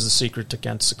 Yeah. What is the secret to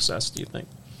Kent's success, do you think?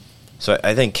 So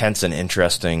I think Kent's an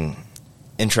interesting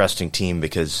team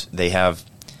because they have,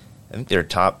 I think their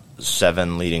top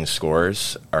 7 leading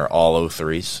scorers are all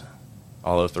 03s,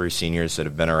 all 03 seniors that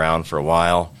have been around for a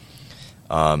while.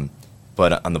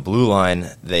 But on the blue line,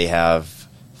 they have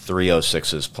 3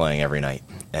 06s playing every night,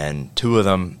 and 2 of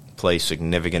them play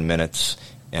significant minutes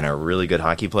and are really good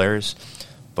hockey players.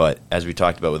 But as we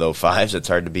talked about with 05s, it's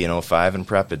hard to be an 05 in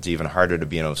prep. It's even harder to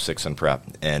be an 06 in prep.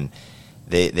 And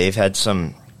they've had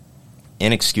some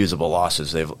inexcusable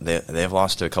losses. They've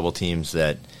lost to a couple teams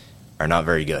that are not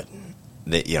very good.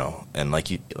 And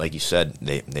like you said,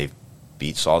 they've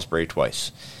beat Salisbury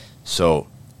twice. So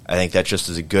I think that just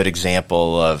is a good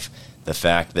example of the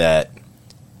fact that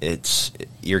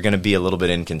you're going to be a little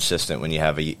bit inconsistent when you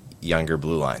have a younger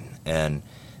blue line. And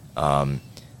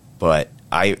but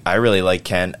I really like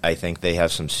Kent. I think they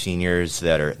have some seniors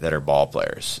that are ball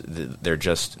players. They're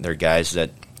guys that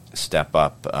step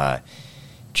up.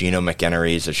 Gino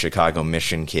McEnery is a Chicago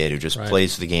Mission kid who just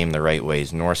plays the game the right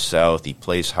ways. North-south, he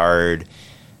plays hard.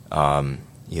 You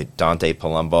had Dante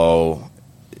Palumbo,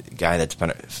 a guy that's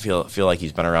been feel like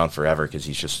he's been around forever because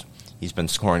he's been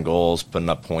scoring goals, putting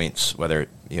up points, whether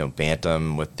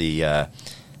Bantam with the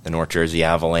North Jersey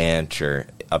Avalanche or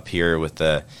up here with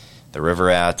the River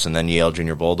Rats, and then Yale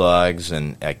Junior Bulldogs,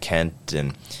 and at Kent,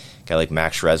 and a guy like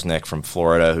Max Resnick from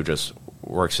Florida who just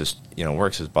works his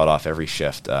butt off every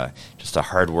shift. Just a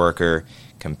hard worker,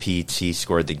 competes. He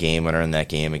scored the game winner in that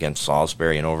game against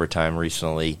Salisbury in overtime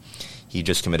recently. He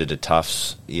just committed to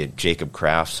Tufts. Jacob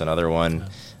Kraft's another one.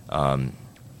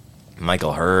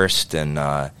 Michael Hurst,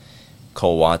 and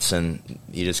Cole Watson,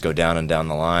 you just go down and down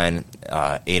the line.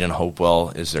 Aiden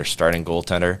Hopewell is their starting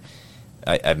goaltender.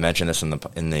 I've mentioned this in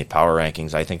the power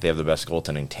rankings. I think they have the best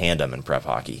goaltending tandem in prep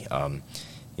hockey.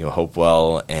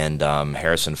 Hopewell and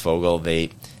Harrison Fogel, they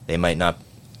might not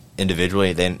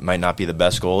individually, they might not be the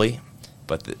best goalie,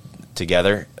 but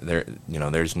together,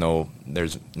 there's no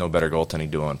better goaltending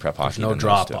duo in prep hockey. There's no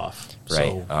drop off. Right.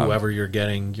 So whoever you're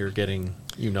getting you're getting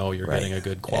a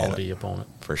good quality opponent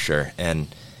for sure. And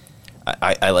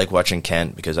I like watching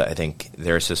Kent because I think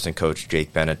their assistant coach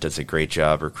Jake Bennett does a great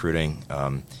job recruiting.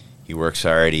 He works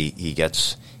hard.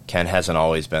 Kent hasn't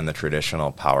always been the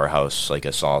traditional powerhouse like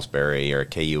a Salisbury or a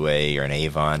KUA or an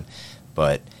Avon,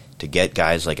 but to get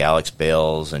guys like Alex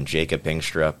Bales and Jacob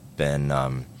Ingstrup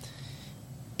and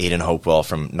Aiden Hopewell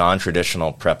from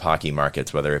non-traditional prep hockey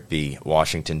markets, whether it be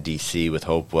Washington, D.C. with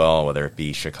Hopewell, whether it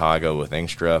be Chicago with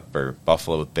Ingstrup or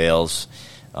Buffalo with Bales,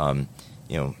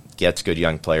 gets good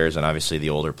young players, and obviously the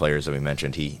older players that we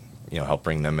mentioned, he helped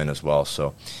bring them in as well.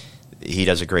 So he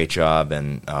does a great job,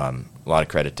 and a lot of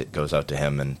credit goes out to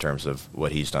him in terms of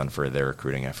what he's done for their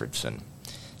recruiting efforts. And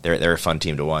they're a fun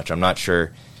team to watch. I'm not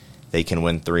sure they can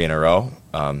win 3 in a row.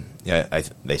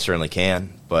 They certainly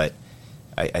can, but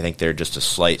I think they're just a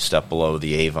slight step below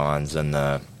the Avons. And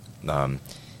the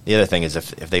other thing is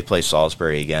if they play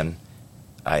Salisbury again,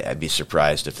 I'd be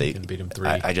surprised if they can beat them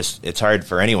 3. It's hard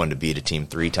for anyone to beat a team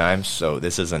 3 times. So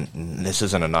this isn't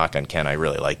a knock on Kent. I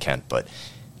really like Kent, but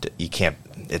you can't.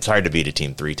 It's hard to beat a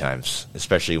team 3 times,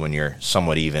 especially when you're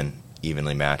somewhat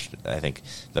evenly matched. I think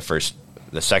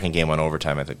the second game went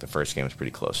overtime. I think the first game was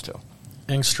pretty close too.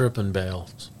 Ingstrup and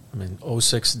Bales.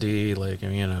 06D,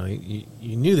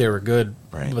 you knew they were good,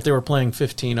 right, but they were playing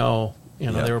 15-0.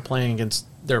 They were playing against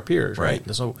their peers, right?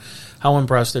 So how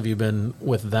impressed have you been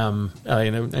with them?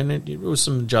 And it was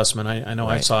some adjustment. I know.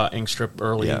 Right. I saw Ingstrup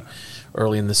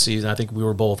early in the season. I think we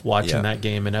were both watching that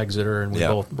game in Exeter, and we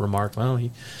both remarked, well,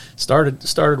 he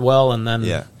started well, and then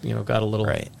got a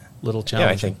little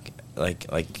challenging. Yeah, I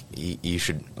think you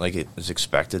should, like it was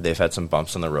expected. They've had some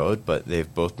bumps on the road, but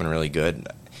they've both been really good.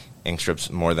 Ingstrup's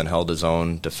more than held his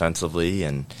own defensively,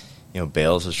 and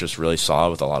Bales is just really solid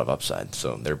with a lot of upside.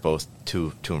 So they're both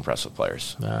two impressive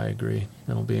players. I agree.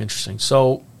 It'll be interesting.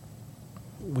 So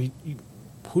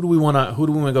who do we want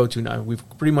to go to now?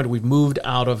 We've moved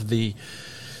out of the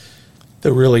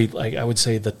really, I would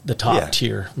say the top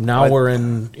tier. Now we're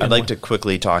in. I'd like to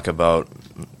quickly talk about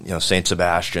St.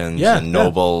 Sebastian's and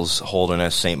Nobles,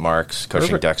 Holderness, St. Mark's,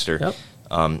 Cushing, Dexter. Yep.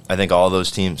 I think all those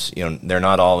teams, they're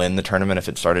not all in the tournament if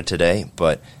it started today,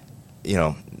 but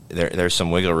there's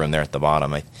some wiggle room there at the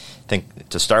bottom. I think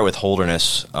to start with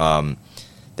Holderness,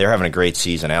 they're having a great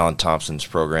season. Alan Thompson's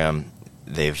program,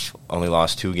 they've only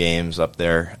lost 2 games up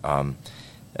there.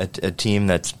 A team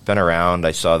that's been around.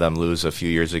 I saw them lose a few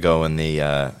years ago in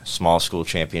the small school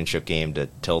championship game to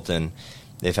Tilton.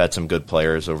 They've had some good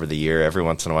players over the year. Every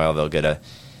once in a while they'll get a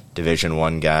Division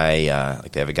I guy,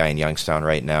 like they have a guy in Youngstown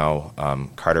right now,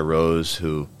 Carter Rose,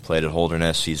 who played at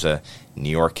Holderness. He's a New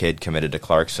York kid committed to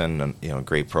Clarkson, and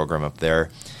great program up there.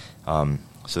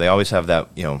 So they always have that.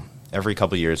 Every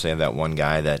couple of years they have that one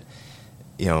guy that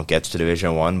gets to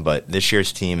Division I. But this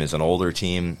year's team is an older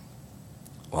team.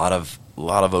 A lot of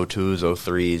O2s,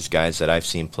 O3s, guys that I've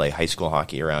seen play high school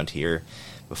hockey around here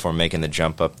before making the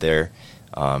jump up there.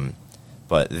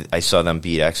 But I saw them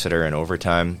beat Exeter in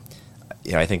overtime.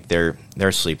 I think they're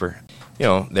a sleeper.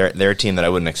 They're a team that I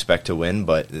wouldn't expect to win,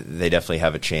 but they definitely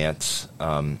have a chance,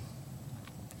 to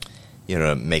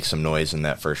make some noise in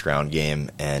that first round game.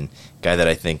 And a guy that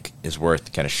I think is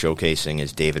worth kind of showcasing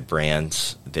is David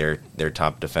Brands, their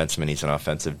top defenseman. He's an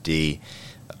offensive D.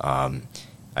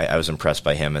 I was impressed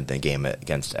by him at the game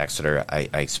against Exeter. I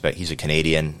expect he's a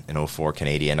Canadian, an 04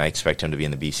 Canadian. I expect him to be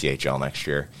in the BCHL next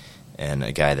year, and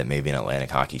a guy that maybe an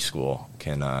Atlantic Hockey School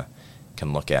can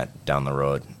look at down the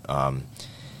road.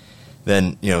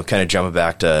 Then, kind of jumping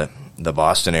back to the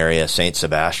Boston area, St.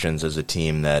 Sebastian's is a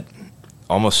team that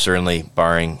almost certainly,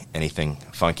 barring anything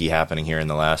funky happening here in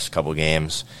the last couple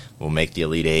games, will make the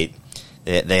Elite Eight.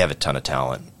 They have a ton of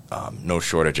talent. No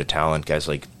shortage of talent. Guys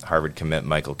like Harvard commit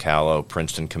Michael Callow,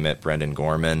 Princeton commit Brendan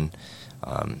Gorman.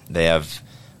 They have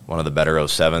one of the better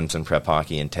 07s in prep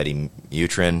hockey in Teddy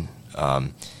Mutrin.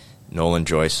 Nolan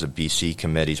Joyce is a BC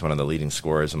commit. He's one of the leading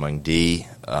scorers among D.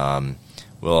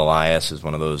 Will Elias is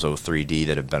one of those 03D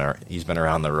that he's been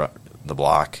around the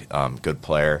block. Good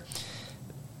player.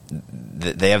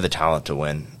 They have the talent to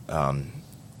win.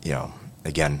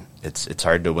 Again, it's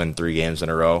hard to win 3 games in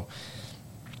a row.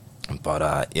 But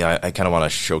I kind of want to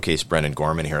showcase Brendan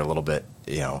Gorman here a little bit.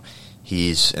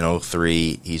 He's an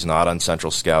 03. He's not on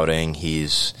Central Scouting.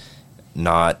 He's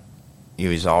not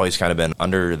he's always kind of been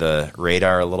under the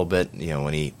radar a little bit.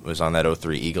 When he was on that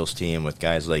 03 Eagles team with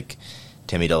guys like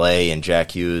Timmy DeLay and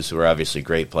Jack Hughes, who are obviously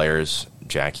great players.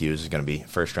 Jack Hughes is going to be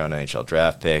first-round NHL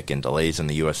draft pick, and DeLay's in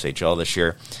the USHL this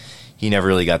year. He never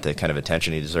really got the kind of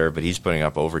attention he deserved, but he's putting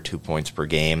up over 2 points per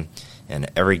game. And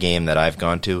every game that I've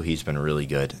gone to, he's been really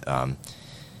good.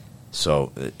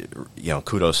 So,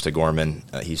 kudos to Gorman.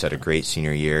 He's had a great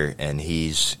senior year, and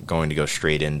he's going to go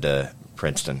straight into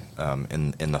Princeton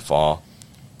in the fall.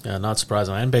 Yeah, not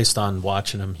surprising. And based on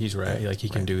watching him, he's right. Like, he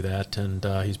can do that, and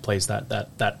he plays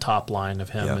that top line of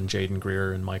him and Jaden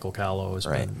Greer and Michael Callow has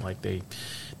been like they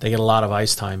get a lot of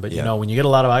ice time. But when you get a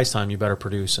lot of ice time, you better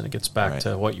produce, and it gets back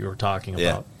to what you were talking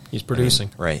about. He's producing.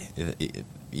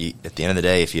 At the end of the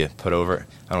day, if you put over,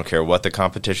 I don't care what the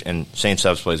competition, and St.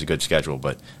 Subs plays a good schedule,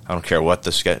 but I don't care what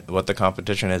the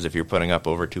competition is. If you're putting up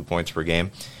over 2 points per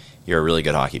game, you're a really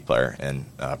good hockey player, and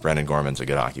Brendan Gorman's a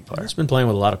good hockey player. He's been playing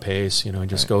with a lot of pace. He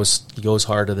just goes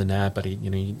hard to the net, but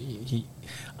he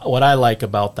what I like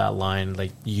about that line,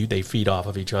 they feed off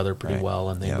of each other pretty well,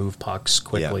 and they move pucks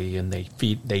quickly, and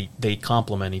they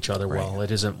complement each other well.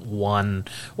 It isn't one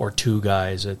or two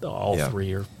guys; all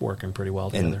three are working pretty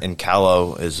well together. And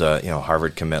Callow is a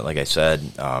Harvard commit, like I said.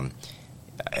 I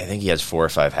think he has 4 or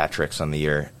 5 hat tricks on the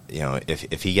year.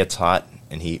 If he gets hot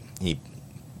and he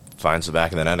finds the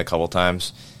back of the net a couple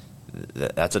times,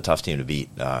 that's a tough team to beat.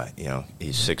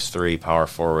 He's 6'3", power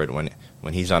forward.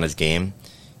 When he's on his game,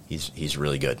 he's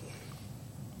really good.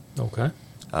 Okay.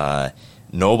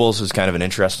 Nobles is kind of an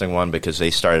interesting one because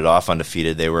they started off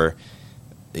undefeated. They were,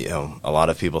 a lot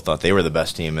of people thought they were the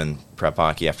best team in prep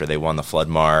hockey after they won the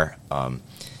Flood-Mar.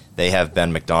 They have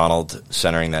Ben McDonald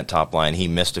centering that top line. He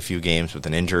missed a few games with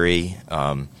an injury.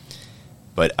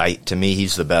 But to me,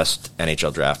 he's the best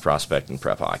NHL draft prospect in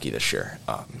prep hockey this year.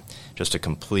 Just a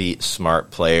complete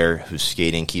smart player whose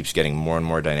skating keeps getting more and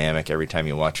more dynamic every time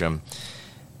you watch him.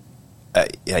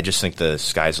 I just think the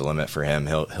sky's the limit for him.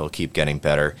 He'll keep getting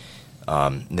better.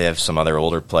 They have some other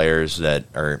older players that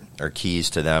are keys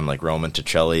to them, like Roman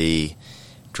Ticelli,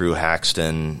 Drew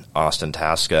Haxton, Austin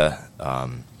Tasca,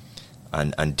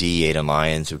 on D, Aiden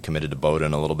Lyons, who committed to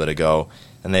Bowdoin a little bit ago.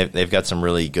 And they've got some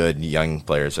really good young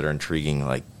players that are intriguing,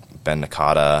 like Ben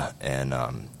Nakata and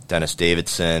Dennis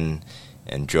Davidson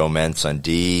and Joe Mentz on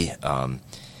D.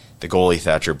 The goalie,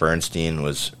 Thatcher Bernstein,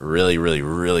 was really, really,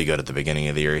 really good at the beginning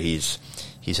of the year. He's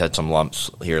had some lumps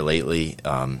here lately.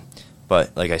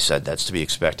 But like I said, that's to be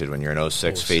expected when you're an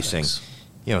 06 facing,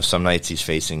 some nights he's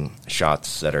facing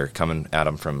shots that are coming at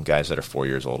him from guys that are 4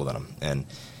 years older than him. And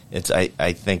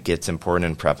I think it's important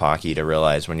in prep hockey to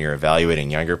realize when you're evaluating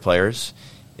younger players,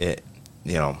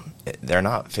 they're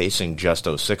not facing just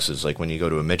 06s like when you go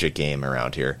to a midget game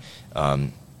around here.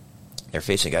 They're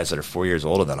facing guys that are 4 years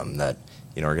older than them that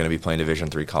are going to be playing Division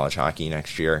III college hockey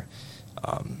next year,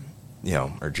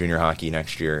 or junior hockey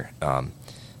next year.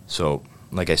 So,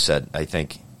 like I said, I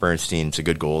think Bernstein's a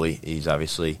good goalie. He's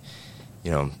obviously,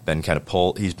 been kind of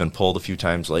pulled. He's been pulled a few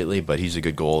times lately, but he's a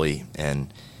good goalie.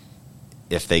 And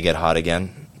if they get hot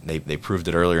again, they proved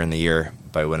it earlier in the year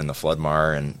by winning the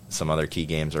Flood-Mar and some other key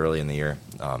games early in the year.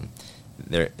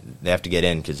 They have to get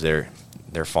in because they're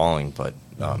falling, but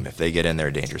if they get in, they're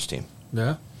a dangerous team.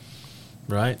 Yeah,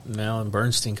 right. Now, and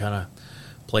Bernstein kind of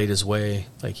played his way.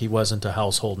 Like, he wasn't a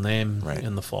household name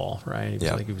in the fall, right?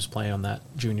 He was playing on that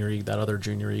other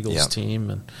junior Eagles team,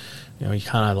 and he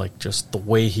kind of like just the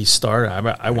way he started.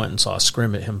 I went and saw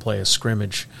him play a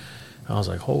scrimmage. I was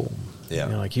like, oh.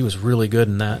 Yeah, he was really good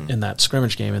in that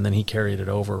scrimmage game, and then he carried it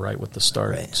over right with the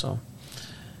start. Right. So,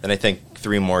 and I think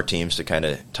 3 more teams to kind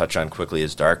of touch on quickly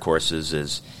as dark horses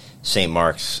is St.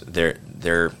 Mark's. They're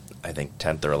I think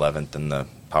 10th or 11th in the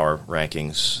power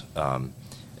rankings,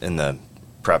 in the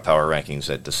prep power rankings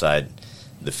that decide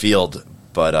the field.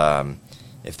 But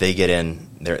if they get in,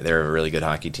 they're a really good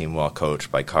hockey team, well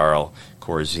coached by Carl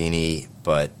Corzini.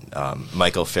 But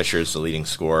Michael Fisher is the leading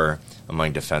scorer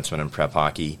among defensemen in prep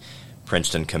hockey.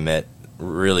 Princeton commit,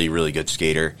 really, really good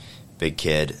skater, big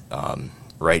kid,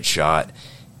 right shot.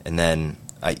 And then,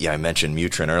 I mentioned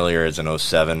Mutrin earlier as an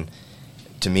 07.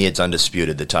 To me, it's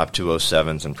undisputed. The top 2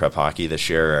 07s in prep hockey this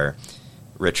year are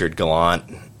Richard Gallant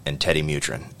and Teddy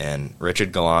Mutrin. And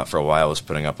Richard Gallant, for a while, was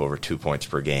putting up over 2 points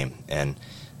per game. And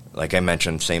like I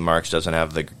mentioned, St. Mark's doesn't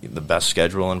have the best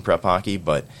schedule in prep hockey,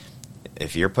 but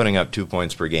if you're putting up 2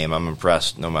 points per game, I'm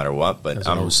impressed no matter what. But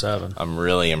I'm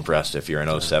really impressed if you're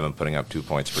an 07 putting up 2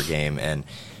 points per game. And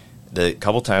the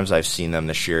couple times I've seen them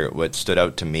this year, what stood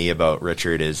out to me about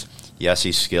Richard is, yes,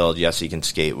 he's skilled, yes, he can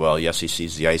skate well, yes, he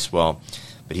sees the ice well,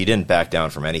 but he didn't back down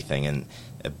from anything. And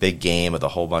a big game with a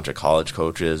whole bunch of college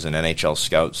coaches and NHL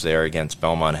scouts there against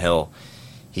Belmont Hill,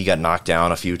 he got knocked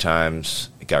down a few times,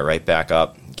 got right back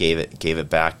up, gave it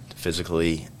back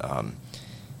physically,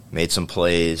 made some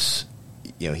plays.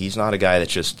 He's not a guy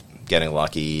that's just getting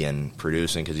lucky and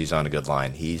producing because he's on a good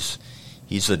line. He's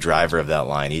the driver of that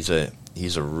line. He's a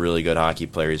really good hockey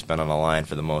player. He's been on the line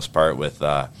for the most part with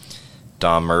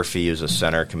Dom Murphy, who's a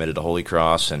center committed to Holy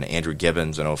Cross, and Andrew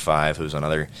Gibbons in 05, who's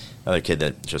another kid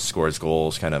that just scores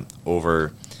goals, kind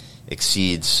of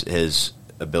exceeds his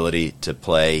ability to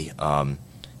play. And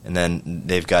then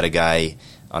they've got a guy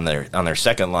on their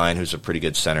second line who's a pretty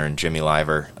good center, and Jimmy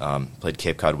Liver, played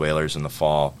Cape Cod Whalers in the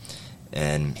fall,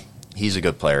 and he's a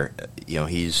good player.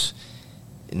 He's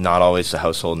not always the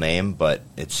household name, but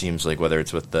it seems like whether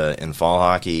it's in fall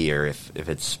hockey or if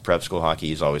it's prep school hockey,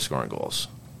 he's always scoring goals.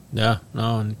 Yeah,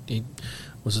 no, and he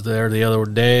was there the other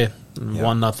day,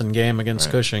 1-0 game against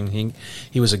Cushing.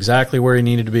 He was exactly where he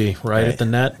needed to be, right at the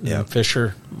net. Yep.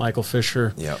 And Michael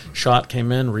Fisher, shot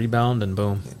came in, rebound, and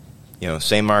boom.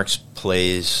 St. Mark's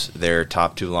plays their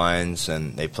top two lines,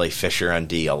 and they play Fisher on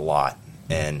D a lot,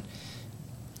 and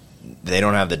they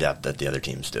don't have the depth that the other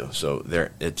teams do. So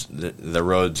the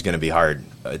road's going to be hard.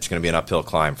 It's going to be an uphill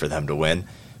climb for them to win,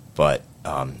 but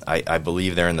I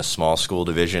believe they're in the small school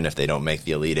division if they don't make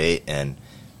the Elite Eight, and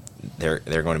they're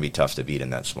going to be tough to beat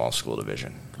in that small school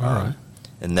division. All right.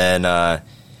 And then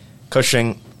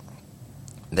Cushing,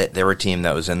 they were a team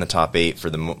that was in the top 8 for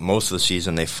the most of the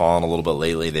season. They've fallen a little bit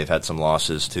lately. They've had some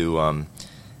losses to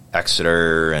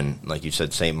Exeter and, like you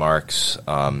said, St. Mark's.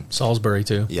 Salisbury,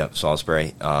 too. Yep,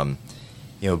 Salisbury.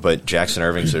 But Jackson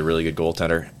Irving's a really good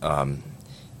goaltender.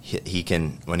 He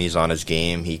can, when he's on his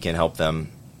game, he can help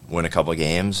them win a couple of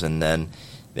games. And then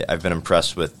I've been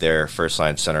impressed with their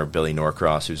first-line center, Billy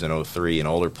Norcross, who's an 03, an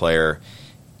older player,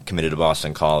 committed to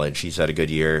Boston College. He's had a good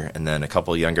year. And then a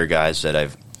couple of younger guys that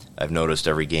I've noticed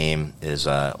every game is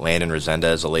Landon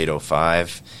Resendez, a late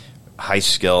 05, high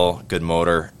skill, good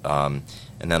motor. And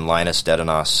then Linus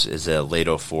Dedinos is a late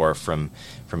 04 from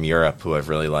Europe, who I've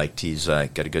really liked. He's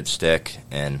got a good stick,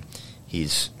 and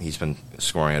he's been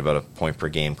scoring at about a point per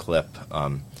game clip.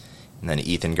 And then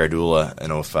Ethan Gardula,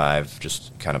 an 05,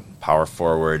 just kind of power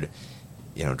forward,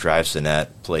 drives the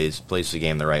net, plays the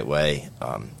game the right way.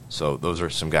 So those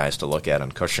are some guys to look at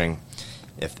on Cushing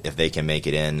if they can make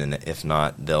it in, and if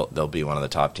not, they'll be one of the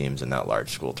top teams in that large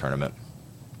school tournament.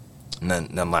 And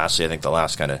then lastly, I think the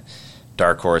last kind of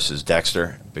dark horse is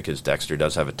Dexter, because Dexter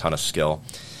does have a ton of skill.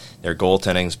 Their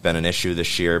goaltending's been an issue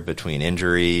this year between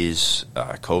injuries,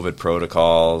 COVID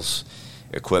protocols,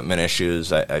 equipment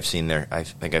issues. I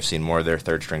think I've seen more of their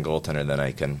third string goaltender than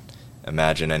I can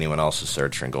imagine anyone else's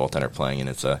third string goaltender playing, and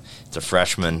it's a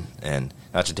freshman, and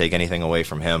not to take anything away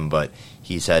from him, but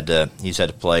he's had to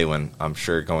play when I'm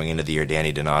sure going into the year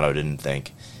Danny Donato didn't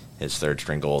think his third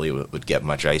string goalie would get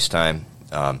much ice time.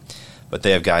 But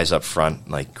they have guys up front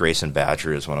like Grayson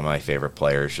Badger is one of my favorite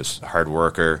players, just a hard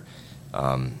worker.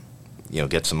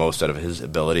 Gets the most out of his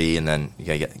ability, and then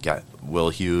you got Will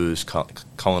Hughes,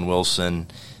 Cullen Wilson,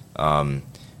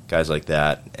 guys like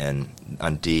that, and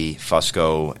on D,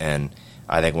 Fusco, and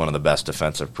I think one of the best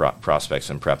defensive prospects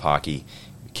in prep hockey.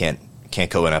 Can't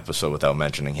go an episode without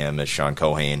mentioning him is Sean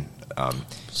Cohane.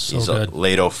 He's a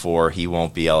late 04. He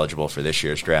won't be eligible for this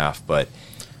year's draft, but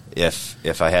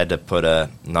if I had to put a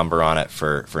number on it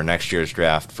for next year's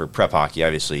draft for prep hockey,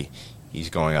 obviously he's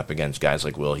going up against guys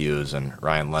like Will Hughes and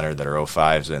Ryan Leonard that are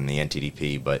 05s in the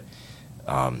NTDP, but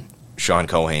Sean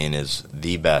Cohane is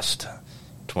the best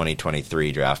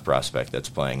 2023 draft prospect that's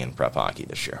playing in prep hockey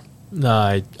this year.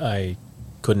 No, I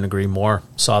couldn't agree more.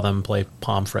 Saw them play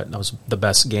Pomfret, and that was the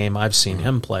best game I've seen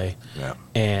him play. Yeah.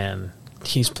 And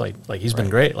he's played, he's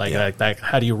been great.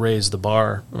 How do you raise the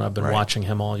bar? I've been watching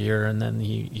him all year, and then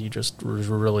he just was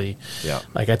really,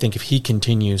 I think if he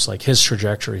continues, his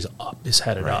trajectory's up, is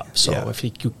headed up. So if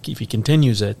he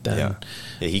continues it, then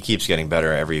he keeps getting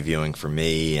better every viewing for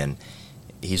me, and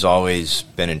he's always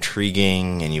been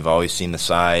intriguing, and you've always seen the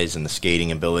size and the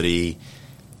skating ability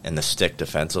and the stick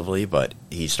defensively, but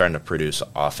he's starting to produce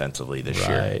offensively this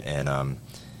year. And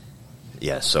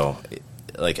so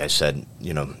like I said,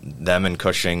 them and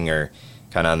Cushing are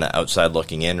kind of on the outside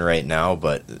looking in right now,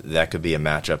 but that could be a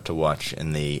matchup to watch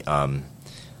in the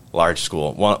large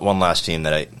school. One last team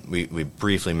that we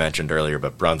briefly mentioned earlier,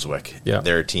 but Brunswick. Yeah.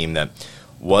 They're a team that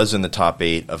was in the top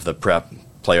 8 of the prep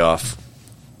playoff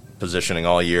positioning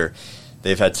all year.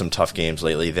 They've had some tough games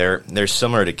lately. They're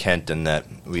similar to Kent in that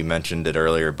we mentioned it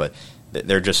earlier, but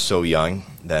they're just so young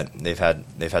that they've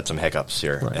had some hiccups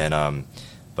here. Right. And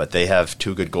but they have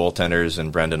 2 good goaltenders in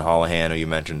Brendan Holohan, who you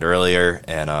mentioned earlier,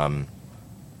 and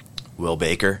Will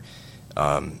Baker.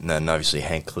 And then obviously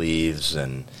Hank Cleaves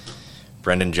and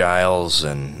Brendan Giles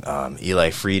and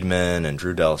Eli Friedman and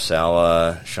Drew Del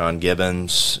Sala, Sean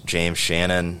Gibbons, James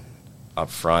Shannon up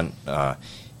front.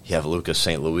 You have Lucas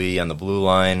St. Louis on the blue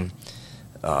line.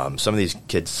 Some of these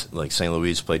kids, like St.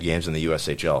 Louis, played games in the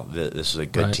USHL. This is a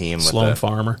good team. Sloan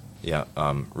Farmer. Yeah,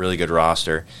 really good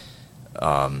roster.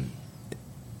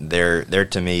 They're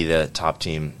to me the top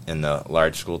team in the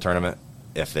large school tournament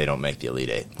if they don't make the Elite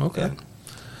Eight. Okay.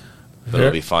 But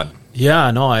it'll be fun.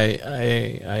 Yeah, no, I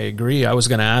agree. I was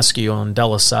going to ask you on De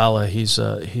La Sala. He's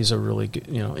a really good,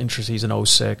 interest. He's an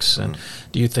 06, and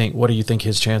what do you think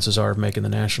his chances are of making the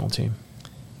national team?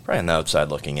 Probably on the outside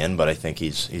looking in, but I think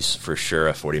he's for sure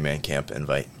a 40-man camp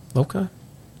invite. Okay,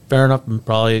 fair enough. And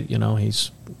probably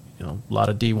he's a lot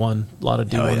of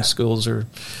D1 schools are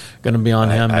going to be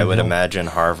on him. I would imagine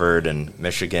Harvard and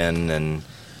Michigan and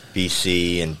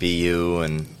BC and BU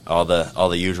and all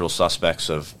the usual suspects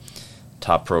of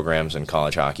top programs in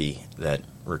college hockey that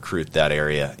recruit that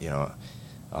area,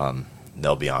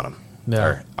 they'll be on him. Yeah.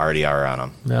 Or already are on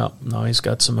him. Yeah, no, he's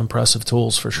got some impressive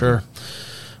tools for sure.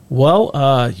 Well,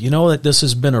 that this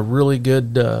has been a really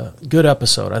good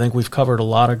episode. I think we've covered a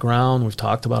lot of ground. We've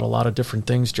talked about a lot of different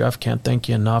things. Jeff, can't thank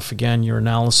you enough. Again, your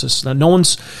analysis. No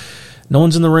one's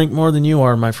in the rink more than you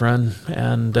are, my friend.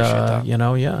 And it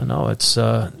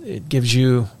gives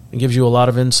you a lot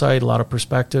of insight, a lot of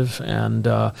perspective, and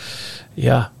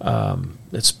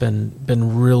it's been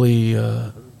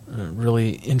really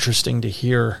interesting to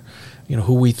hear,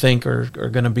 who we think are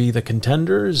going to be the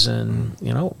contenders, and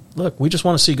look, we just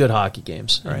want to see good hockey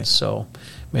games, right? So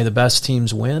may the best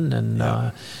teams win.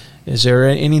 And is there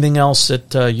anything else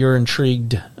that you're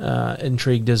intrigued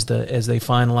as they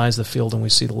finalize the field and we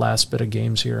see the last bit of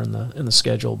games here in the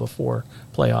schedule before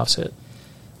playoffs hit?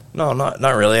 No, not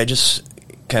really. I just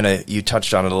you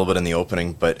touched on it a little bit in the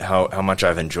opening, but how much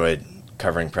I've enjoyed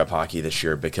covering prep hockey this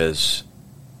year, because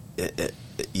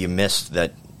you missed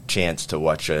that chance to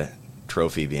watch a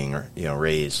trophy being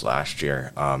raised last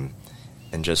year,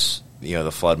 and just the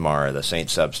Floodmar, the St.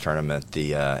 Seb's tournament,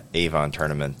 the Avon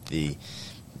tournament, the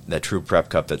True Prep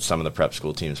Cup that some of the prep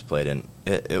school teams played in.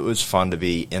 It was fun to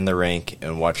be in the rink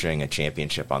and watching a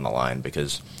championship on the line,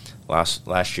 because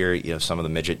last year some of the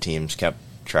midget teams kept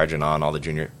charging on all the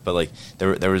junior, but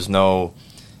there was no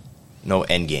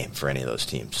end game for any of those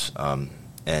teams,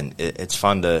 and it's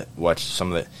fun to watch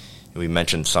some of the. We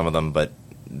mentioned some of them, but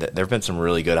there have been some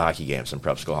really good hockey games in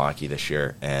prep school hockey this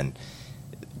year, and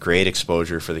great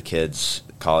exposure for the kids.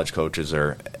 College coaches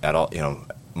are at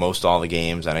most all the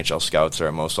games. NHL scouts are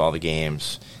at most all the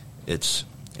games. It's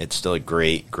still a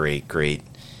great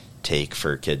take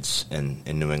for kids in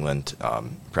New England.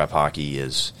 Prep hockey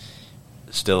is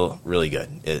still really good.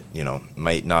 It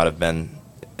might not have been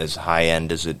as high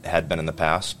end as it had been in the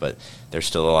past, but there's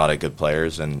still a lot of good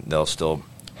players, and there'll still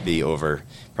be over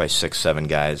probably 6-7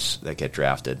 guys that get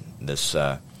drafted this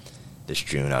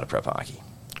June out of prep hockey.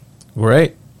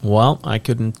 Great. Well, I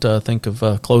couldn't think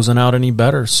of closing out any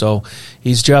better. So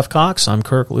he's Jeff Cox. I'm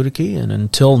Kirk Luedeke, and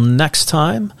until next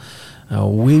time,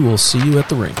 we will see you at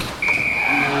the rink.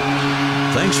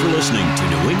 Thanks for listening to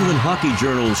New England Hockey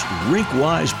Journal's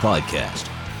RinkWise podcast.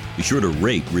 Be sure to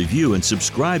rate, review, and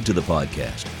subscribe to the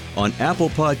podcast on Apple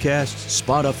Podcasts,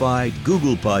 Spotify,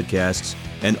 Google Podcasts,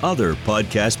 and other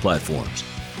podcast platforms.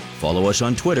 Follow us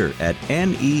on Twitter at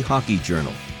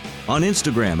NEHockeyJournal, on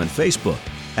Instagram and Facebook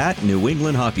at New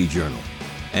England Hockey Journal,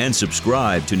 and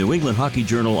subscribe to New England Hockey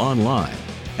Journal online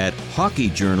at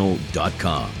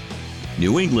hockeyjournal.com.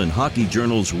 New England Hockey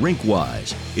Journal's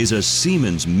RinkWise is a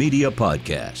Siemens Media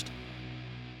podcast.